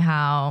saying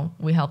how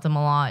we helped him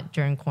a lot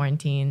during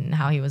quarantine, and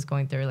how he was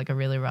going through like a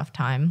really rough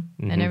time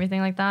and everything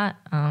like that.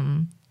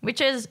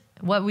 Which is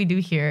what we do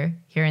here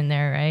and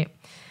there, right?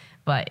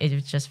 But it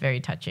was just very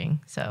touching.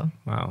 So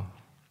wow,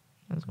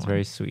 it's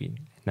very sweet.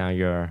 Now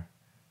you're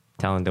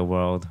telling the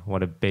world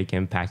what a big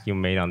impact you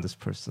made on this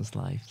person's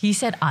life. He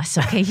said us,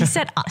 okay? He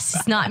said us.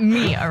 It's not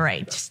me, all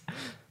right? Just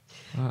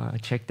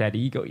check that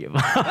ego,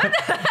 Yvonne.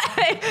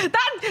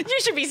 You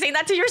should be saying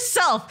that to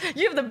yourself.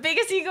 You have the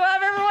biggest ego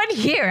of everyone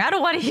here. I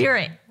don't want to hear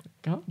it.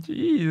 Oh,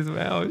 jeez,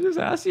 man. I was just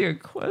asking a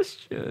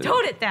question.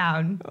 Tone it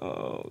down.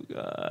 Oh,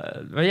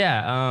 God. But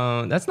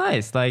yeah, that's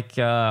nice. Like,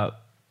 yeah,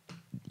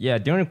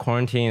 during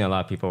quarantine, a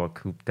lot of people were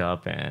cooped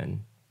up and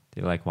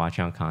they like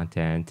watching on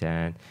content.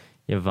 And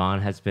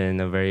Yvonne has been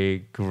a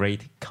very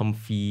great,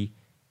 comfy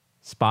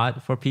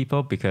spot for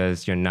people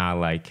because you're not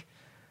like,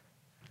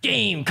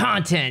 game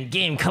content,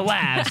 game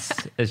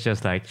collabs. It's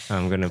just like,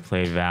 I'm going to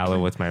play Valor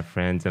with my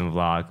friends and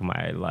vlog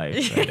my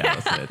life. Right? That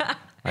was it.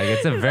 Like,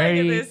 it's a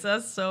very...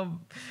 That's so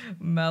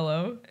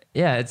mellow.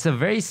 Yeah, it's a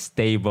very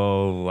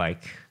stable,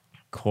 like,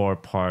 core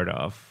part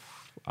of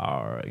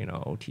our,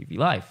 OTV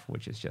life,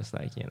 which is just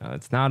like,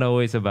 it's not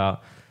always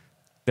about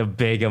the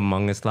big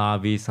Among Us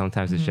lobby.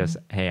 Sometimes it's just,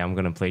 hey, I'm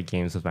going to play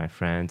games with my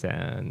friends,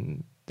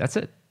 and that's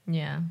it.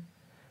 Yeah.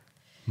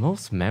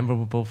 Most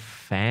memorable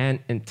fan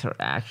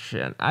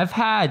interaction. I've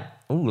had,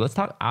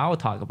 I'll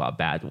talk about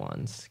bad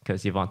ones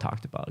because Yvonne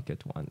talked about a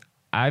good one.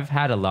 I've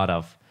had a lot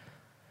of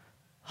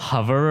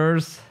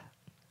hoverers.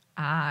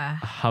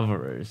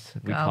 Hoverers,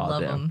 we call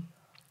them.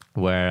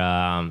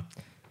 Where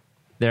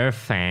they're a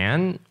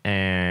fan,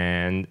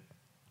 and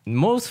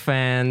most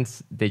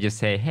fans, they just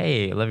say,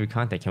 hey, I love your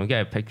content. Can we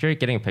get a picture?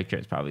 Getting a picture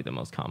is probably the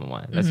most common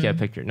one. Let's get a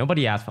picture.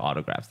 Nobody asks for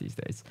autographs these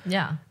days.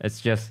 Yeah. It's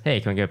just, hey,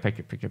 can we get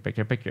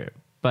a picture?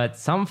 But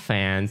some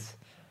fans,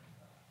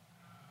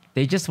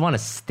 they just want to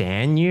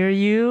stand near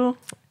you,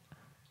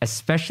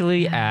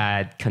 especially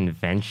at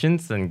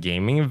conventions and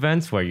gaming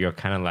events where you're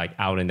kind of like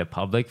out in the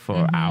public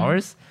for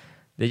hours.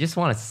 They just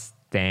want to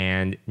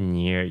stand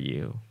near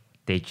you.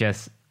 They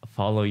just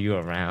follow you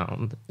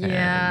around.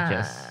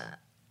 Yeah.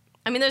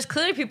 I mean, there's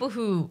clearly people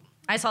who,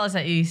 I saw this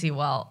at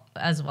EDC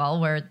as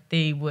well, where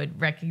they would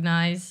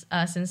recognize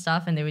us and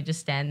stuff, and they would just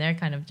stand there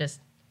kind of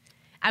just,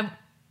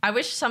 I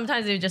wish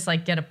sometimes they would just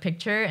like get a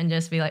picture and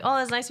just be like, oh,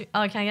 that's nice.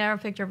 Oh, can I get our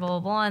picture, blah, blah,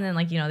 blah. And then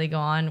like, they go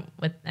on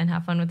with and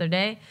have fun with their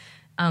day.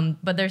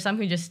 But there's some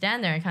who just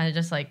stand there and kind of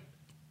just like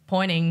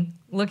pointing,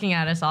 looking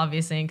at us,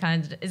 obviously, and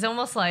kind of, it's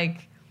almost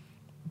like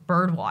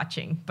bird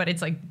watching, but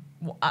it's like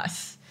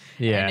us.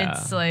 Yeah. And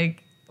it's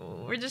like,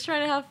 we're just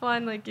trying to have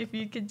fun. Like, if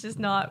you could just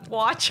not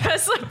watch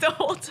us like the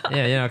whole time.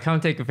 Yeah,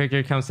 come take a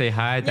picture, come say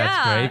hi.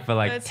 That's great. But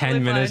like 10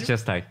 really minutes, fun.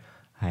 just like,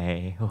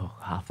 hey,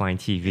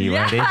 OfflineTV,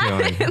 what are they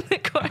doing? In the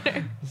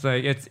corner. It's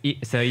like,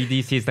 so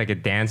EDC is like a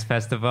dance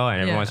festival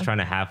and everyone's trying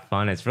to have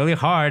fun. It's really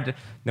hard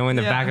knowing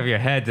the back of your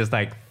head, there's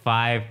like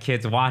 5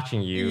 kids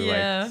watching you.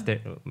 Yeah.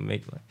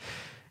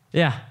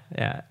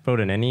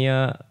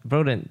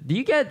 Broden, do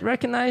you get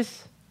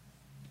recognized?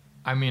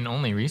 I mean,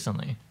 only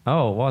recently.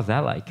 Oh, what was that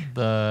like?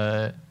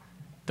 The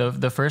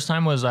first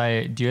time was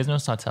do you guys know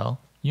Sautel?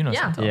 You know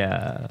Sautel.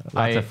 Yeah,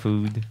 lots of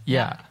food.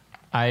 Yeah.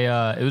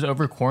 It was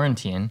over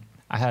quarantine.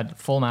 I had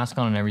full mask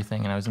on and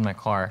everything, and I was in my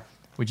car,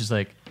 which is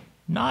like,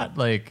 not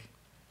like,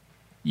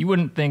 you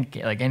wouldn't think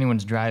like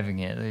anyone's driving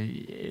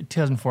it.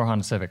 2004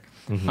 Honda Civic.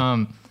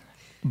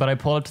 But I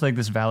pulled up to like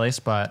this valet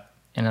spot,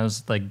 and I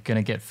was like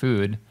gonna get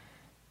food,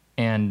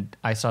 and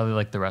I saw that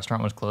like the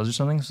restaurant was closed or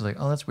something. So I was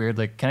like, oh, that's weird.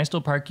 Like, can I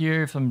still park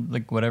here if I'm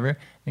like whatever? And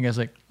the guy's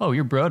like, oh,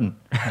 you're Broden.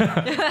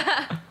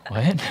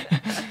 What?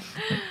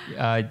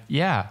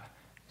 Yeah.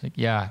 Like,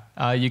 yeah,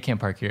 you can't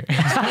park here.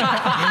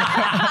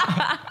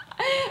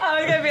 I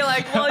was gonna be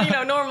like,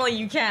 well, normally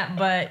you can't,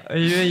 but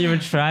You didn't even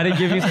try to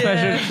give you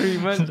special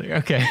treatment. Like,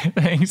 okay,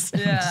 thanks.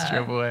 Yeah. Just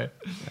drove away.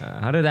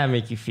 How did that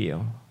make you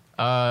feel?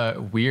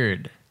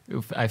 Weird.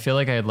 I feel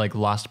like I had like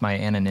lost my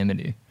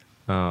anonymity.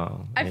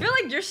 Oh, I feel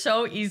like you're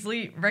so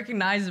easily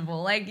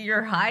recognizable. Like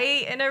your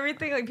height and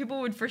everything. Like people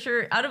would for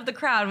sure, out of the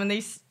crowd, when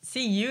they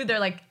see you, they're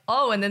like,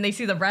 oh, and then they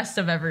see the rest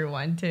of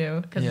everyone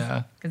too. Because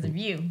of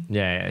you.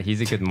 Yeah,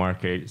 he's a good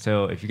marker.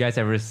 So if you guys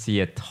ever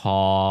see a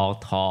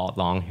tall,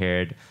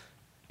 long-haired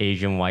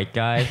Asian white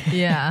guy,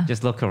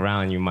 just look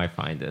around, you might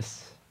find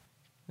this.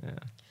 Yeah.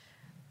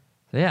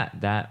 So yeah,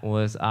 that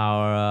was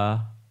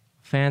our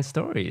fan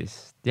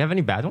stories. Do you have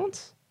any bad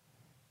ones?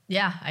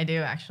 Yeah, I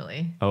do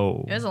actually.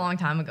 Oh. It was a long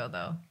time ago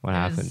though. What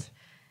happened? Was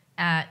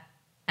at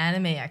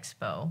Anime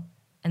Expo,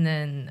 and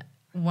then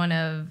one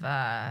of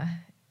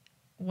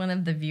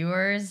the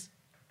viewers,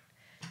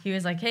 he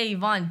was like, "Hey,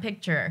 Yvonne,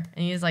 picture,"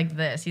 and he was like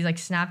this. He's like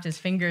snapped his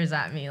fingers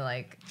at me,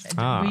 like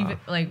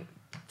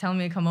telling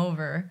me to come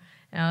over,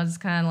 and I was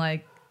kind of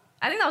like,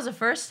 I think that was the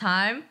first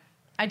time.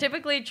 I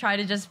typically try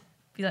to just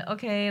be like,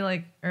 okay,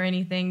 like or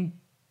anything,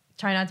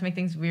 try not to make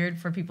things weird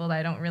for people that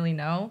I don't really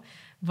know.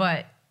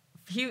 But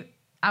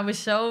I was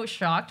so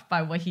shocked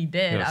by what he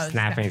did. I was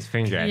snapping his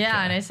finger at you.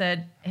 Yeah, and I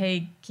said,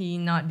 hey, can you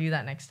not do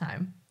that next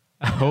time?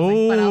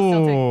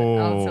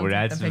 Oh,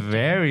 that's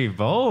very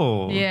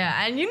bold.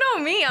 Yeah, and you know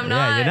me, I'm not.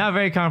 Yeah, you're not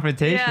very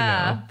confrontational.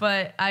 Yeah,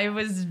 but I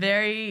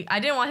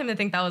didn't want him to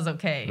think that was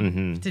okay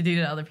to do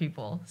to other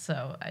people.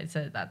 So I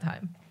said at that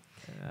time.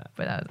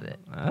 But that was it.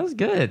 That was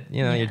good.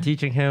 You know, you're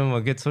teaching him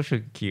a good social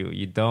cue.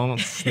 You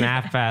don't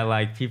snap at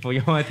like people.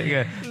 You want to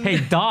take hey,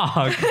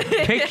 dog,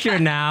 picture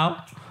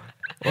now.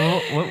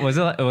 What was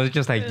it? It was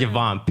just like,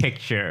 Yvonne,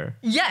 picture.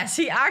 Yes,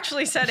 he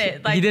actually said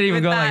it. Like, he didn't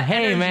even go like,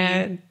 hey, energy.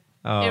 man.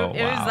 Oh,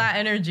 it was that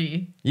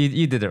energy.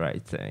 You did the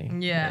right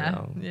thing.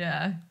 Yeah,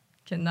 yeah.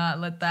 Cannot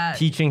let that.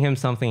 Teaching him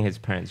something his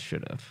parents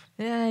should have.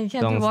 Yeah, you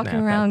can't be walking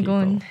around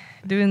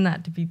doing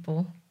that to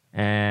people.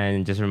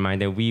 And just a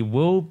reminder, we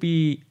will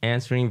be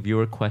answering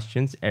viewer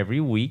questions every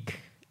week.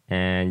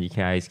 And you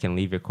guys can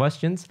leave your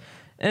questions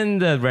in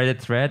the Reddit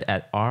thread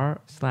at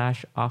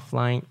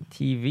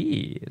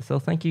r/OfflineTV. So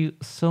thank you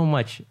so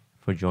much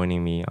for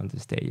joining me on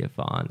this day,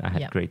 Yvonne. I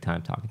had a great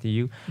time talking to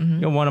you.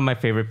 You're one of my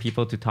favorite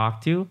people to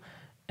talk to.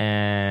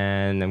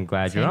 And I'm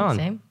glad you're on.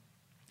 Same.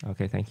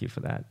 Okay, thank you for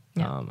that.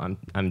 Yeah.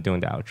 I'm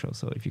doing the outro,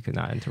 so if you could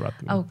not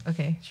interrupt me. Oh,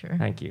 okay, sure.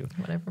 Thank you.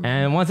 Whatever.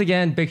 And once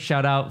again, big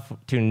shout out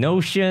to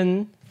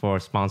Notion for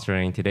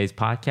sponsoring today's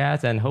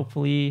podcast. And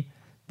hopefully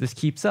this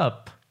keeps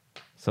up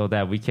so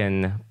that we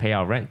can pay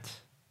our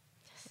rent.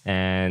 Yes.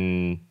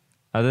 And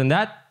other than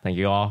that, thank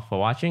you all for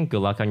watching.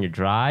 Good luck on your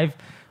drive.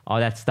 All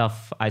that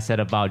stuff I said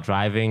about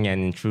driving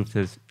and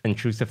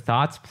intrusive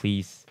thoughts,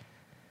 please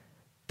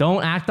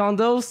don't act on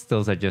those.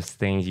 Those are just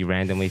things you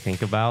randomly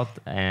think about.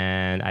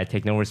 And I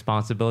take no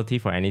responsibility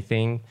for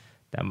anything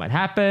that might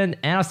happen.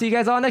 And I'll see you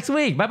guys all next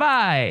week.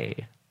 Bye-bye.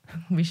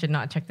 We should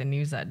not check the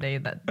news that day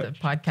that the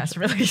podcast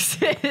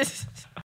releases.